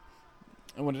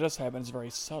 And when it does happen, it's very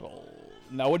subtle.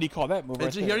 Now, what do you call that move?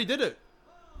 Right He there? already did it.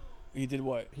 He did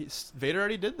what? Vader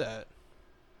already did that.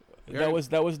 That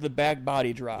was the back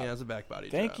body drop. Yeah, it's a back body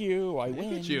Thank drop. you. I Look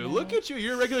win. at you. Look at you.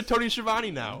 You're a regular Tony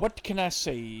Schiavone now. What can I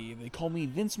say? They call me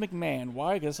Vince McMahon.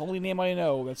 Why? Because the only name I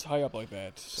know that's high up like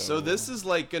that. So this is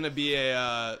like going to be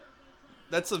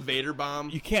that's a Vader bomb.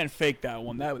 You can't fake that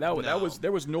one. That was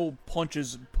there was no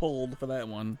punches pulled for that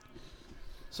one.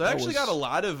 So I actually was- got a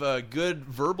lot of good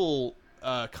verbal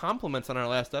compliments on our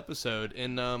last episode,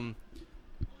 and a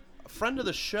friend of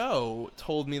the show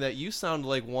told me that you sound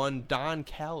like one Don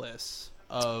Callis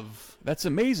of That's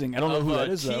amazing. I don't know who that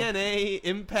is though. TNA,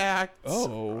 Impact,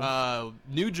 Oh.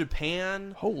 New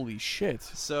Japan. Holy shit.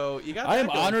 So you got. I am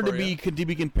that going honored for to ya.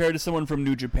 be compared to someone from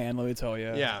New Japan, let me tell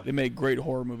you. Yeah. They make great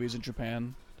horror movies in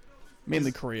Japan.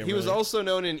 Mainly Korea, He was really. also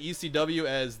known in ECW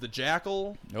as the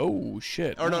Jackal. Oh,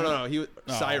 shit. Or no. He was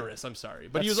Oh. Cyrus. I'm sorry,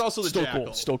 but he That's was also the still Jackal.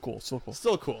 Cool. Still cool. Still cool.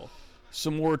 Still cool.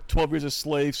 Some more 12 Years a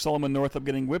Slave, Solomon Northup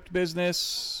getting whipped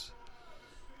business.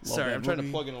 Love Sorry, that I'm trying to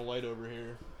movie. plug in a light over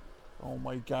here. Oh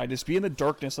my god, just be in the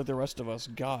darkness like the rest of us.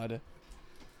 God.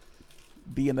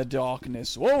 Be in the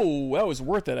darkness. Whoa, that was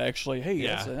worth it, actually. Hey,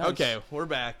 Yeah. that was Okay, we're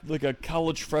back. like a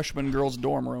college freshman girl's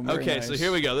dorm room. Very Okay, nice. so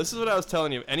here we go. This is what I was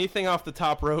telling you. Anything off the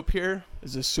top rope here?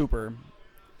 This is super.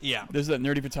 Yeah. This is that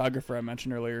nerdy photographer I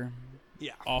mentioned earlier.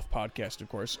 Yeah. Off podcast, of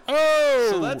course. Oh!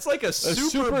 So that's like a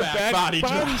super back body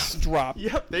drop. drop.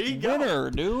 Yep, there you go. Winner,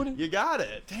 dude. You got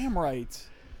it. Damn right.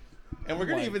 And we're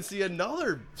going to Right. even see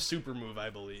another super move,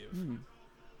 I believe.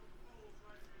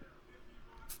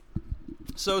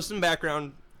 So some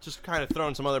background, just kind of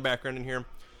throwing some other background in here.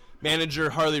 Manager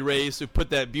Harley Race, who put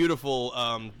that beautiful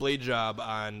blade job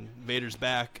on Vader's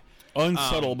back.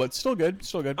 Unsubtle, but still good.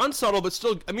 Still good. Unsubtle, but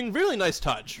still, I mean, really nice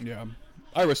touch. Yeah.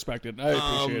 I respect it. I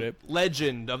appreciate it.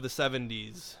 Legend of the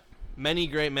 70s. Many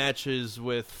great matches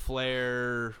with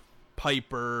Flair,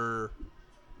 Piper,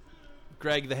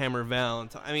 Greg the Hammer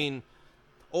Valentine. I mean,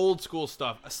 old school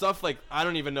stuff. Stuff like I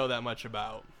don't even know that much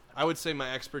about. I would say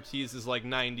my expertise is like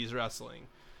 90s wrestling.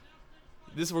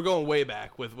 We're going way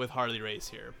back with Harley Race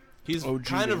here. He's OG,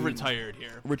 kind of baby. retired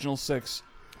here. Original 6.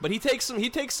 But he takes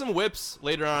some whips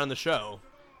later on in the show.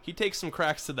 He takes some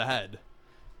cracks to the head.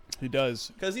 He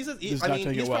does. Because he's Does not take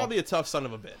it he's well. probably a tough son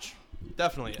of a bitch.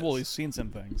 Definitely is. Well, he's seen some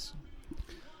things.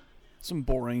 Some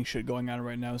boring shit going on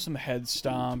right now. Some head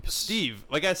stomps. Steve,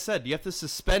 like I said, you have to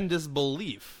suspend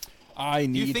disbelief. I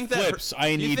Do you need think flips.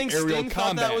 I do you need think aerial Sting thought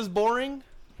combat. that was boring?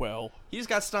 Well, He just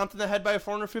got stomped in the head by a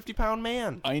 450-pound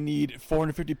man. I need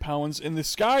 450 pounds in the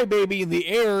sky, baby, in the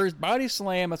air. Body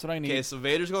slam. That's what I need. Okay, so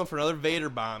Vader's going for another Vader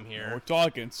bomb We're here.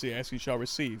 talking. See, ask you shall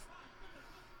receive.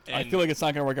 I And feel like it's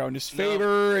not going to work out in his No.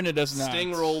 favor, and it does not.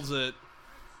 Sting rolls it.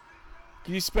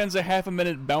 He spends a half a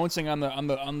minute bouncing on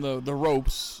the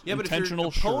ropes. Yeah, but if your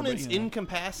Intentional, sure, but, opponent's you know.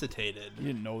 incapacitated, You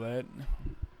didn't know that.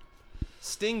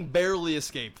 Sting barely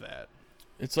escaped that.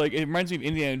 It's like it reminds me of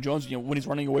Indiana Jones. You know, when he's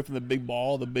running away from the big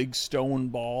ball, the big stone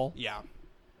ball. Yeah.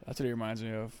 That's what it reminds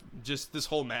me of. Just this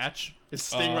whole match is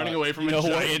Sting running away from you a know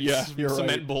what? giant Yeah, you're cement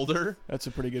right. boulder. That's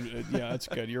a pretty good. Yeah, that's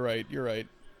good. You're right. You're right.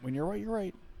 When you're right, you're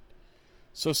right.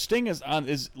 So Sting is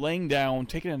laying down,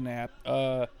 taking a nap.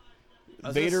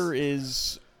 Vader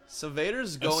is So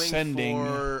Vader's going Ascending.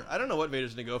 for... I don't know what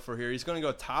Vader's going to go for here. He's going to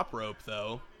go top rope,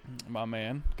 though. my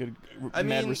man. Good. I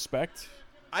Mad mean, respect.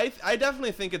 I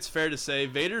definitely think it's fair to say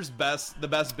Vader's the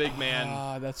best big man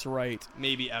Ah, that's right.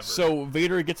 maybe ever. So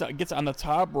Vader gets on the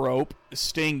top rope.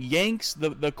 Sting yanks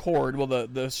the cord, well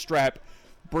the strap,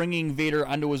 bringing Vader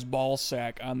onto his ball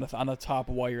sack on the top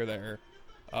wire there.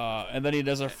 And then he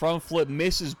does a front flip,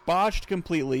 misses, botched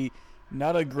completely.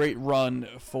 Not a great run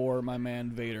for my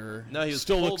man Vader. No, he was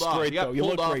still pulled looks off. great He got though. You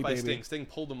pulled look off great, by baby. Sting. Sting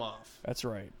pulled him off. That's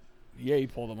right. Yeah, he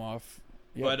pulled him off.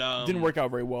 Yeah, But didn't work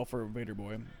out very well for Vader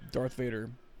boy, Darth Vader.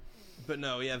 But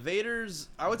no, yeah, Vader's.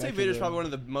 I would say Back to Vader's the- probably one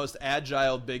of the most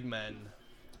agile big men.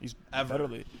 He's Ever.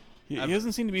 literally. He Ever.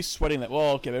 doesn't seem to be sweating that.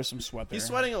 Well, okay, there's some sweat there. He's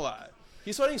sweating a lot.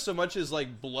 He's sweating so much his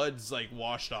like blood's like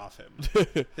washed off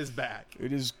him, his back.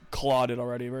 It is clotted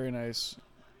already. Very nice.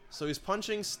 So he's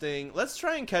punching Sting. Let's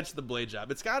try and catch the blade job.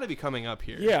 It's got to be coming up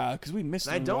here. Yeah, because we missed.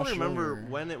 And I it don't much remember earlier.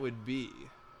 when it would be.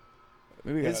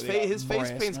 Maybe His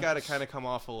face paint's got to nuts. kind of come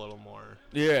off a little more.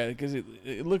 Yeah, because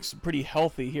it looks pretty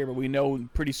healthy here, but we know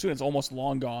pretty soon it's almost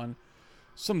long gone.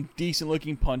 Some decent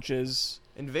looking punches.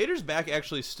 And Vader's back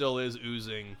actually still is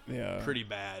oozing Yeah, pretty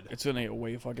bad. It's gonna get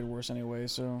way fucking worse anyway.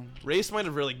 So Race might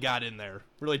have really got in there,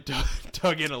 really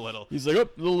dug in a little. he's like, oh,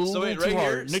 a little So wait, too right here,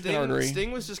 hard. Nicked an artery.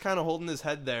 Sting was just kind of holding his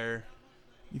head there.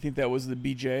 You think that was the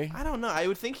BJ? I don't know. I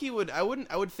would think he would. I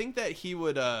would think that he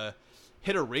would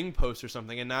hit a ring post or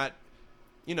something, and not,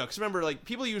 you know, because remember, like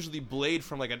people usually blade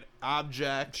from like an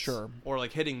object, Sure, or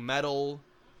like hitting metal.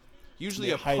 Usually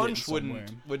They a hide it in punch some way.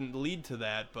 wouldn't lead to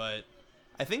that, but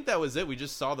I think that was it. We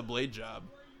just saw the blade job.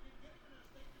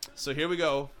 So here we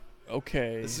go.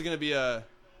 Okay. This is gonna be a.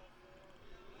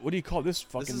 What do you call this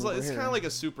fucking? This is move like, it's right kind of here? like a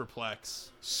superplex.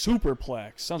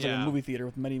 Superplex. Sounds like Yeah. a movie theater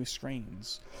with many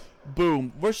screens.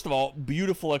 Boom. First of all,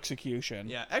 beautiful execution.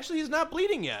 Yeah, actually, he's not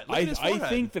bleeding yet. Look at his I forehead.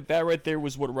 think that right there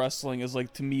was what wrestling is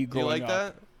like to me Do you growing like up.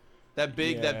 that? That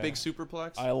big Yeah.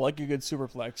 superplex. I like a good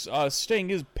superplex. Sting,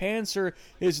 his pants are,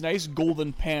 his nice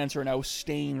golden pants are now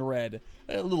stained red.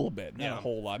 A little bit, not Yeah. a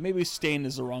whole lot. Maybe stained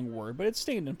is the wrong word, but it's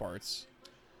stained in parts.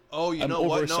 Oh, you I'm know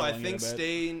what? No, I overselling it think a bit.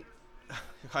 Stain.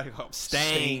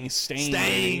 Stang.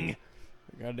 Stang.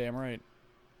 Goddamn right.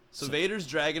 So Vader's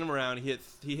dragging him around.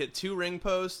 He hit 2 ring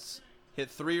posts, hit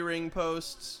 3 ring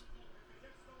posts.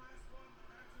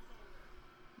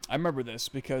 I remember this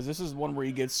because this is one where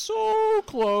he gets so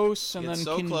close and then Gets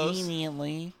so close.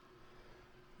 conveniently.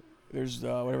 There's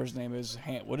whatever his name is.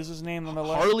 What is his name on the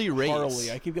left? Harley Race.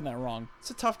 Harley. I keep getting that wrong. It's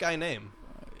a tough guy name.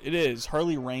 It is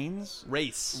Harley Rains.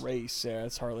 Race. Race. Yeah,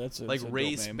 that's Harley. That's Like that's a dope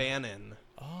Race name. Bannon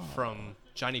from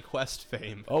Johnny Quest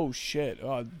fame. Oh shit!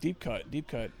 Deep cut.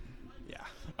 Yeah.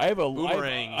 I have a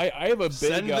Boomerang. I have a big.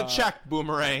 Send the check,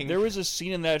 Boomerang. There was a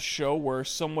scene in that show where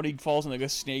somebody falls in like a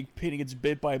snake pit and gets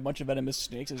bit by a bunch of venomous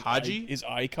snakes. Haji? His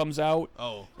eye comes out.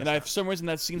 Oh. And for some reason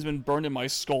that scene's been burned in my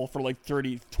skull for like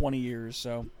 30, 20 years.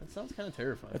 So That sounds kind of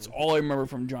terrifying. that's all I remember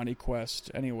from Johnny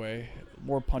Quest. Anyway,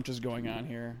 more punches going on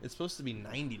here. It's supposed to be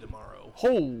 90 tomorrow.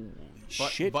 Holy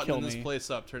shit! Kill Buttoning me. this place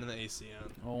up, turning the AC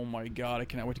on. Oh my god! I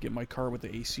cannot wait to get my car with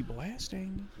the AC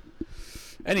blasting.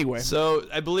 Anyway, So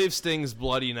I believe Sting's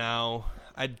bloody now.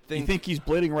 I you think, think he's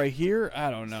bleeding right here? I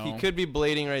don't know. he could be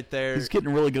blading right there. He's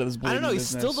getting really good at his bleeding. I don't know. He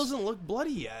business. still doesn't look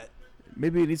bloody yet.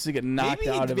 Maybe he needs to get knocked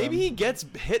out of Maybe him. he gets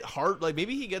hit hard. Like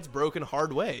maybe he gets broken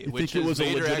hard way, You which think it is was a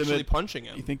Vader actually legitimate- punching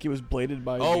him. You think he was bladed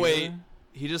by? Oh Vader? wait,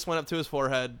 he just went up to his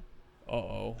forehead.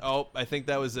 Uh-oh. Oh, I think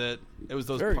that was it. It was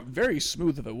those Very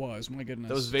smooth if it was. My goodness.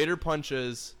 those Vader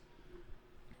punches.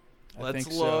 I Let's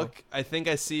think so. look. I think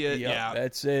I see it. Yep, Yeah.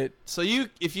 that's it. So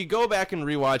if you go back and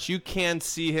rewatch, you can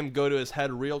see him go to his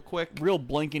head real quick. Real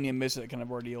blink and you miss it kind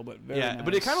of ordeal, but very Yeah, nice.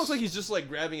 but it kind of looks like he's just like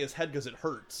grabbing his head because it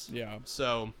hurts. Yeah.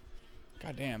 So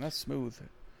God damn, that's smooth.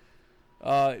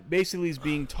 Basically, he's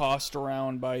being tossed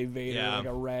around by Vader Yeah. like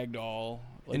a rag doll.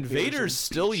 Like and Vader's Vader's in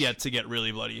still speech. yet to get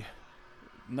really bloody.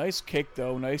 Nice kick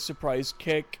though. Nice surprise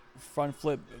kick. Front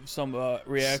flip. Some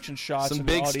reaction shots. Some in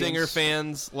the big audience. Stinger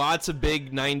fans. Lots of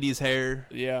big '90s hair.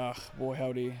 Yeah, boy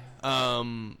howdy.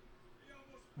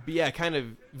 But yeah, kind of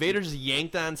Vader's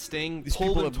yanked on Sting, These pulled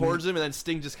people him have towards him, and then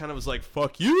Sting just kind of was like,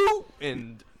 "Fuck you,"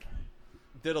 and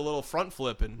did a little front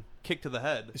flip and kick to the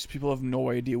head. These people have no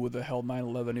idea what the hell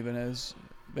 9/11 even is.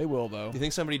 They will though. Do you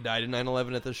think somebody died in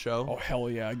 9/11 at this show? Oh hell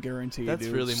yeah, I guarantee That's you,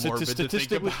 dude. really morbid to think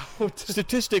statistically, about.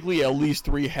 statistically, at least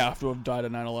 3 have to have died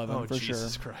at 9/11 Oh, for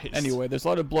Jesus sure. Christ. Anyway, there's a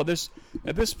lot of blood.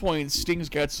 At this point, Sting's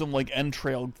got some like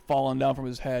entrail falling down from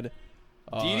his head.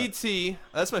 DDT.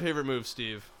 That's my favorite move,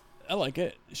 Steve. I like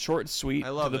it. Short, sweet, I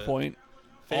love to the it. point.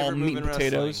 Favorite All move meat in and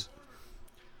potatoes. wrestling.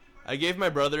 I gave my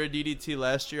brother a DDT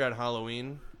last year on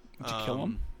Halloween. Did you kill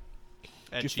him?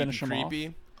 At Did you Cheap finish and him off?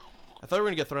 Creepy. I thought we were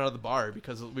gonna get thrown out of the bar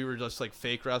because we were just like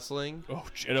fake wrestling. Oh,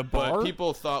 at a But bar?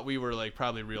 people thought we were like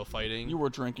probably real fighting. You were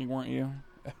drinking, weren't you?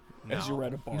 As you were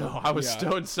at a bar. No, I was Yeah.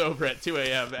 stone sober at 2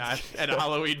 a.m. at a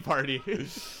Halloween party.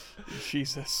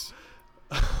 Jesus.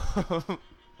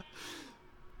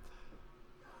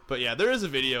 But yeah, there is a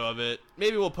video of it.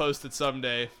 Maybe we'll post it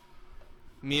someday.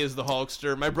 Me as the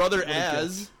Hulkster. My brother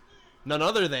as none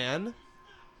other than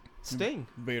Sting.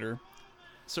 Vader.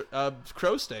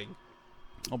 Crow Sting.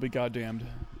 I'll be goddamned.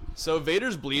 So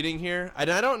Vader's bleeding here. I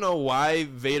don't know why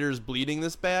Vader's bleeding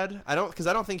this bad. Because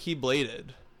I don't think he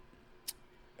bladed.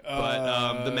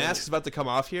 But the mask is about to come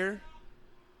off here.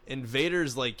 And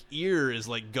Vader's like ear is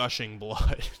like gushing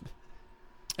blood.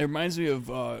 It reminds me of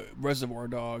Reservoir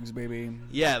Dogs, baby.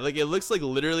 Yeah, like it looks like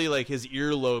literally like his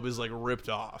earlobe is like ripped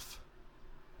off.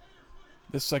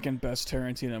 The second best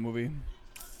Tarantino movie.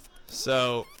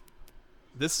 So,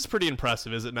 this is pretty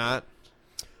impressive, is it not?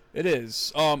 It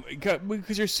is.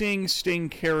 Because you're seeing Sting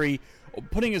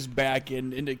putting his back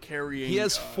into carrying. He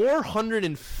has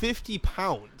 450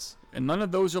 pounds. And none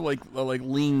of those are like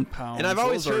lean pounds. And I've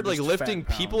always Those are heard like just lifting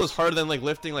fat people pounds. is harder than like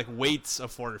lifting like weights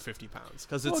of 450 pounds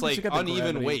because it's like you got the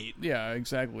uneven gravity. weight. Yeah,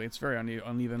 exactly. It's very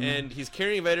uneven. And he's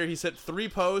carrying Vader. He's hit 3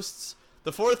 posts.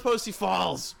 The 4th post he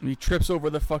falls. And he trips over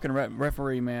the fucking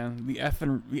referee, man. The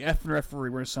effing referee.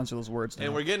 We're gonna censor those words now.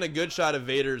 And we're getting a good shot of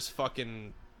Vader's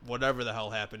fucking whatever the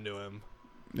hell happened to him.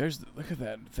 Look at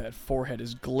that forehead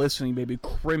is glistening, baby,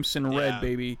 crimson red, Yeah.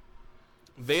 baby.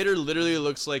 Vader literally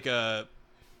looks like a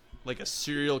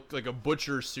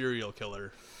butcher serial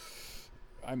killer.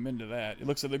 I'm into that. It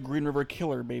looks like the Green River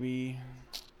Killer, baby.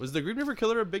 Was the Green River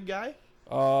Killer a big guy?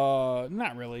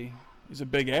 Not really. He's a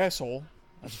big asshole.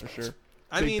 That's for sure.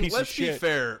 I Big mean, piece of let's be shit.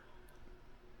 fair.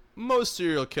 Most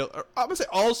serial killers, I'm gonna say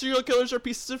all serial killers are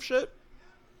pieces of shit.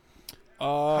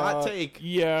 Hot take.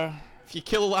 Yeah. If you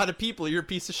kill a lot of people, you're a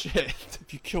piece of shit.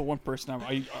 If you kill one person,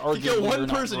 If you kill one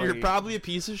person, you're probably a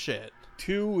piece of shit.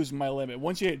 2 is my limit.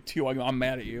 Once you hit 2, I'm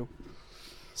mad at you.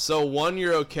 So 1,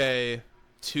 you're okay.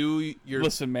 2, you're.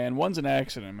 Listen, man. 1's an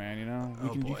accident, man. You know,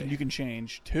 you can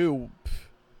change. 2,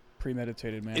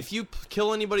 premeditated, man. If you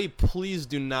kill anybody, please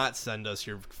do not send us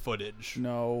your footage.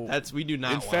 No, we do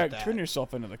not. In want fact, that. turn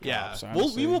yourself into the cops. Yeah,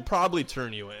 honestly. we will probably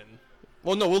turn you in.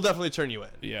 Well, no, we'll definitely turn you in.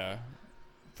 Yeah,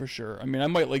 for sure. I mean, I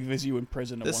might like visit you in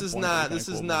prison. This is not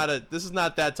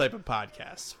that type of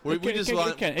podcast.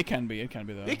 It can be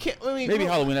though. It can't. I mean, maybe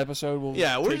Halloween episode.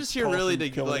 We're just here really to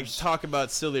killers. like talk about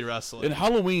silly wrestling. In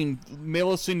Halloween, mail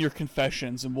us in your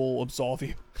confessions and we'll absolve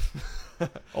you.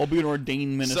 I'll be an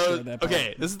ordained minister at that point.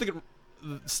 Okay, this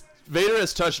is Vader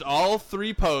has touched all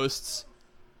 3 posts.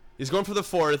 He's going for the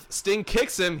 4th. Sting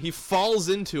kicks him. He falls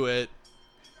into it.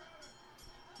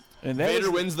 And Vader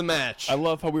wins the match. I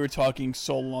love how we were talking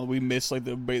so long. We missed like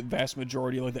the vast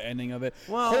majority, like the ending of it.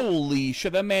 Well, holy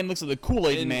shit! That man looks like the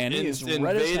Kool-Aid man. He is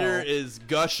red as hell. Vader is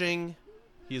gushing.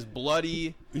 He's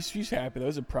bloody. He's happy. That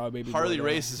was a proud baby. Harley boy,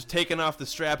 Race is taking off the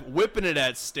strap, whipping it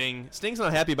at Sting. Sting's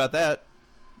not happy about that.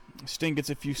 Sting gets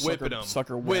a few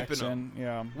sucker whipping whacks him. in.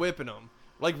 Yeah, whipping him.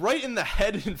 Like right in the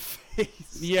head and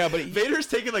face. Yeah, but Vader's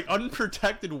taking like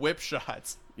unprotected whip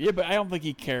shots. Yeah, but I don't think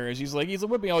he cares. He's like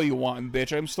whipping all you want,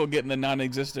 bitch. I'm still getting the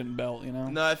non-existent belt, you know.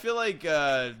 No, I feel like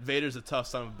Vader's a tough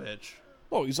son of a bitch.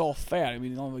 Oh, he's all fat. I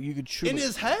mean, you could shoot in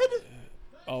his head.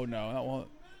 Oh no, not one.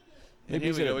 Maybe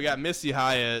here we go. We got Missy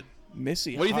Hyatt.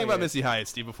 Missy. What do you think Hyatt. about Missy Hyatt,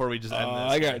 Steve? Before we just end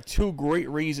this, I got 2 great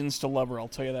reasons to love her. I'll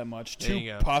tell you that much.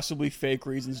 There 2 possibly fake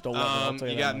reasons to love her. I'll tell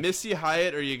you, you that got much. Missy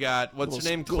Hyatt, or you got what's her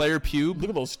name? Claire Pugh. Look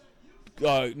at those.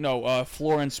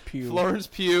 Florence Pugh. Florence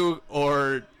Pugh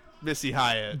or Missy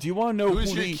Hyatt. Do you want to know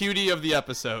who's your cutie of the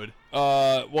episode?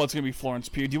 Well, it's gonna be Florence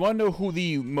Pugh. Do you want to know who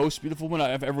the most beautiful woman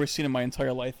I've ever seen in my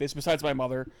entire life is, besides my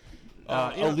mother?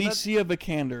 Alicia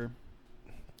Vikander.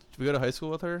 Did we go to high school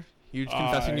with her? You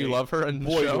confessing you love her? And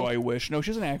boy, do I wish. No,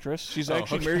 she's an actress. She's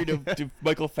actually married to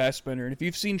Michael Fassbender. And if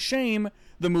you've seen Shame,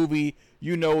 the movie,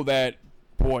 you know that.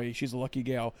 Boy, she's a lucky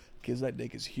gal. Because that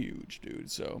dick is huge, dude.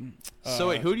 So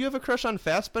wait, who do you have a crush on,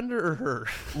 Fassbender or her?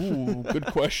 Ooh, good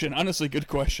question. Honestly, good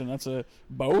question. That's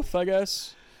both, I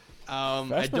guess.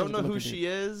 I don't know who she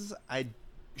is.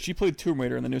 She played Tomb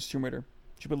Raider in the newest Tomb Raider.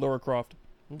 She played Lara Croft.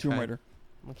 Okay. Tomb Raider.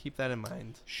 I'll keep that in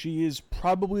mind. She is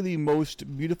probably the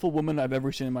most beautiful woman I've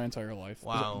ever seen in my entire life.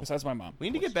 Wow. Besides my mom.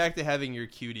 We need to get back to having your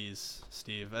cuties,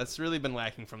 Steve. That's really been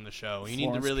lacking from the show. You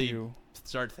need to really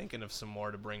start thinking of some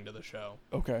more to bring to the show.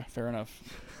 Okay, fair enough.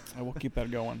 I will keep that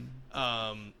going.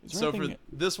 So for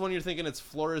this one, you're thinking it's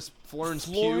Florence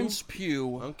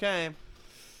Pugh. Okay.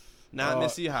 Not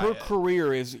Missy Hyatt. Her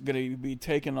career is going to be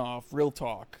taken off. Real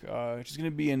talk. She's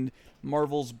going to be in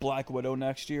Marvel's Black Widow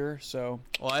next year. So.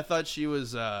 Well, I thought she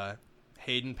was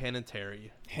Hayden Panettiere.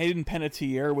 Hayden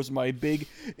Panettiere was my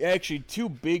actually 2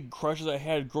 big crushes I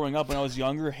had growing up when I was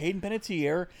younger. Hayden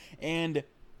Panettiere and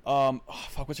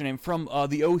what's her name from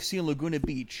the OC in Laguna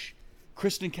Beach.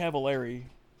 Kristen Cavallari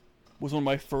was one of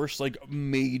my first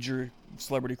major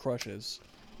celebrity crushes.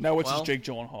 Now it's Well- just Jake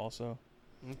Gyllenhaal, so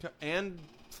Okay. And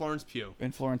Florence Pugh.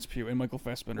 and Florence Pugh and Michael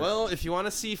Fassbender. Well, if you want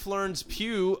to see Florence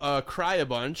Pugh cry a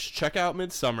bunch, check out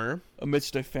Midsummer.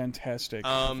 amidst a fantastic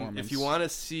performance. If you want to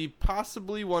see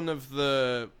possibly one of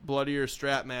the bloodier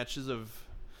strap matches of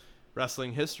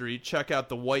wrestling history, check out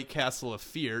the White Castle of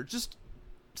Fear. Just,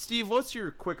 Steve, what's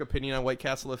your quick opinion on White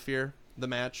Castle of Fear? The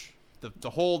match, the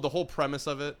whole premise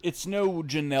of it. It's no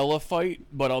Janela fight,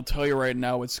 but I'll tell you right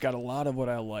now, it's got a lot of what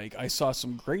I like. I saw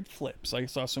some great flips. I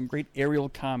saw some great aerial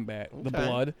combat. The Okay.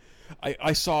 blood.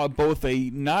 I saw both a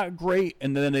not great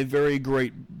and then a very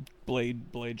great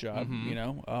blade job. Mm-hmm. You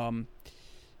know,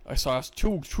 I saw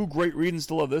two great reasons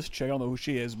to love this chick. I don't know who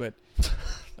she is, but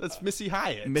That's Missy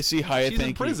Hyatt. Missy Hyatt. She's in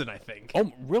thank you. prison, I think.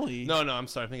 Oh, really? No, I'm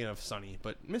sorry. I'm thinking of Sunny.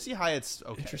 But Missy Hyatt's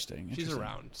okay. Interesting, She's interesting.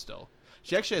 around still.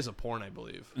 She actually has a porn, I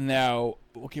believe. Now,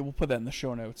 okay, we'll put that in the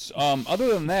show notes.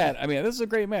 Other than that, I mean, this is a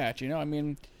great match. You know, I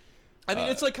mean,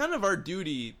 it's like kind of our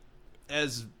duty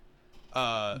as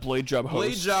blade job hosts.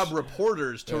 blade job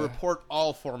reporters to report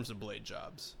all forms of blade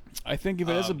jobs. I think if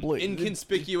it is a blade,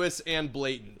 Inconspicuous and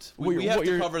blatant. What We you're- have what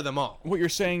to you're- cover them all. what you're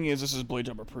saying is this is blade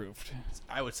job approved.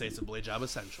 I would say it's a blade job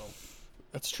essential.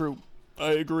 That's true.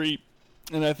 I agree.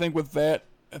 And I think with that,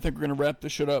 I think we're gonna wrap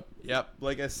this shit up. Yep,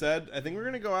 like I said, I think we're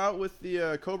going to go out with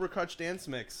the Cobra Clutch dance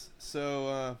mix.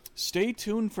 So, Stay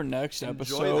tuned for next Enjoy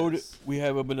episode. this. We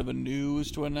have a bit of a news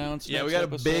to announce. yeah, next we got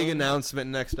episode. a big announcement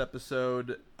next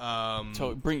episode.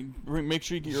 So bring make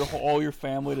sure you get all your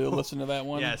family to listen to that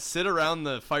one. Yeah, sit around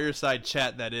the fireside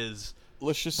chat that is.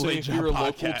 Let's just say Blade if Job you're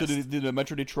local to podcast. the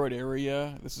Metro Detroit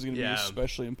area, this is going to Yeah. be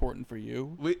especially important for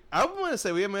you. I want to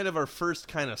say we might have our first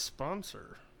kind of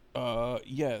sponsor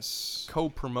Yes.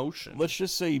 co-promotion. Let's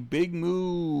just say big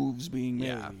moves being made.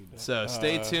 Yeah. So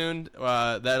stay tuned.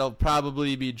 That'll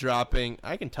probably be dropping.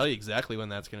 I can tell you exactly when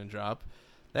that's going to drop.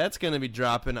 That's going to be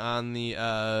dropping on the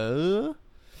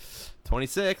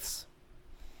 26th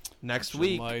next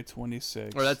week. July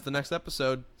 26th. Or that's the next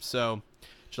episode. So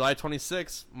July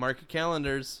 26th, mark your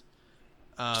calendars.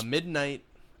 Midnight.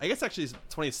 I guess actually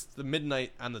it's the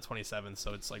midnight on the 27th,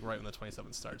 so it's like right when the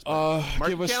 27th starts. But mark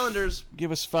give your us calendars.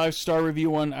 Give us 5-star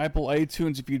review on Apple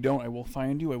iTunes. If you don't, I will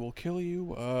find you. I will kill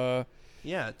you.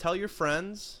 Yeah, tell your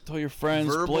friends. Tell your friends.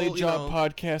 Verbal, Blade Job you know.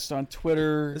 Podcast on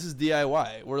Twitter. This is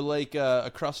DIY. We're like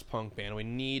a crust punk band. We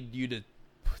need you to,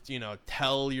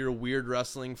 tell your weird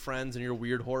wrestling friends and your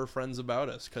weird horror friends about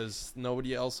us, because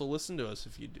nobody else will listen to us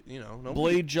if you,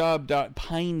 nobody.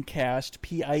 Bladejob.pinecast,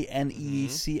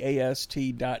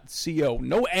 PINECAST.co.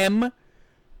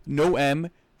 No M,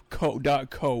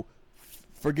 co.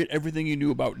 Forget everything you knew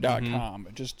about .com.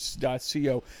 Just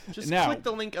 .co. Just now, click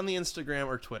the link on the Instagram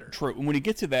or Twitter. True. And when you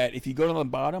get to that, if you go to the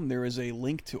bottom, there is a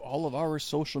link to all of our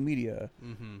social media.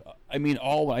 I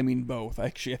mean both.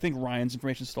 Actually, I think Ryan's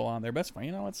information is still on there. But that's fine.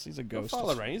 You know, he's a ghost.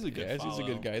 Follow Ryan. He's a good. Yeah, he's a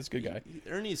good guy. He's a good guy.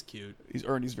 Ernie's cute.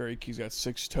 Ernie's very cute. He's got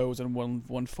 6 toes and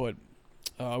one foot.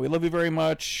 We love you very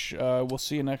much. We'll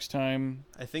see you next time.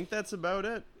 I think that's about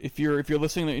it. If you're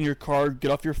listening in your car, get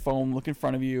off your phone, look in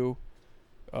front of you.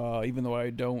 Even though I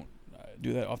don't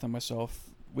do that often myself.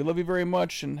 We love you very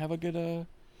much and have a good.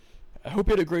 I hope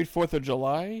you had a great 4th of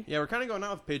July. Yeah, we're kind of going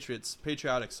out with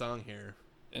patriotic song here.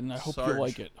 And I hope Sarge. you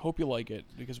like it. Hope you like it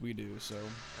because we do. So. All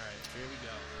right, here we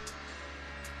go.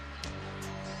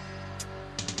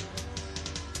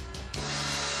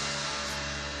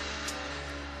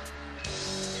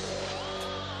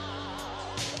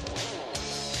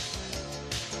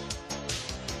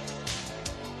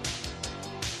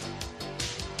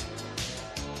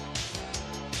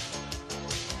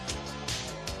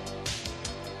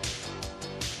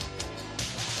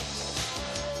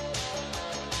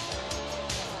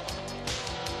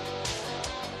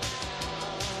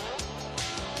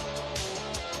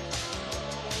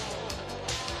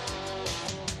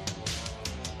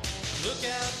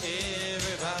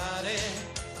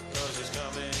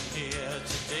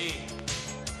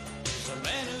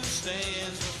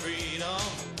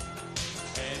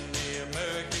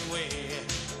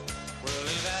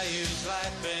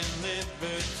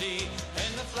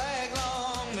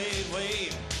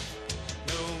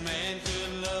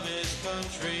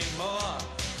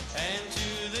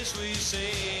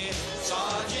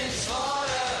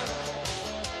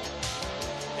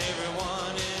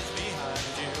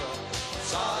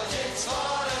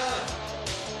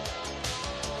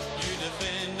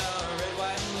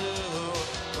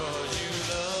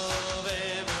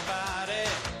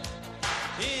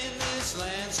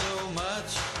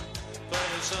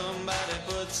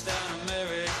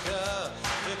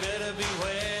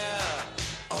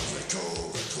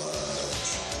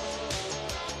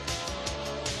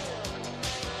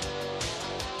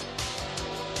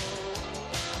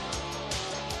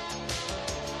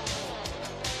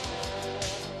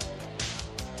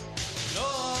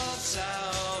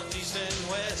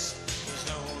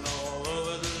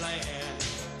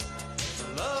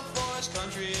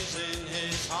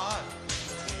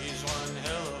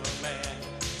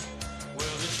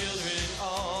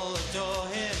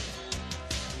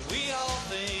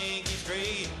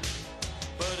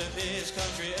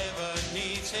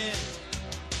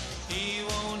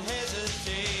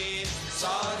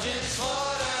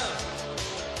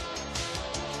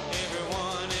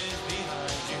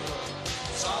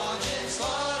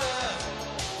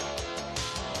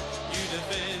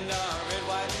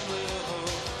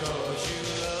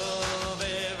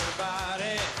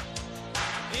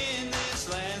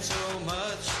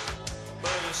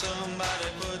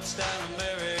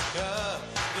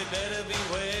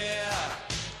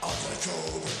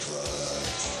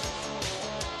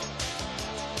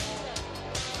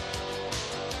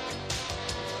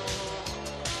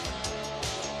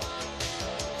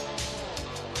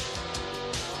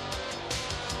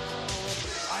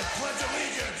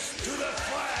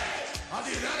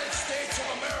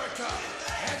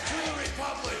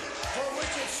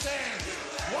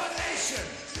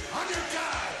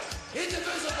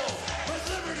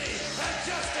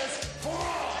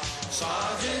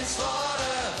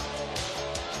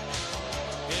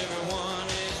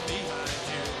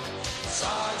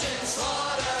 Sergeant Slaughter.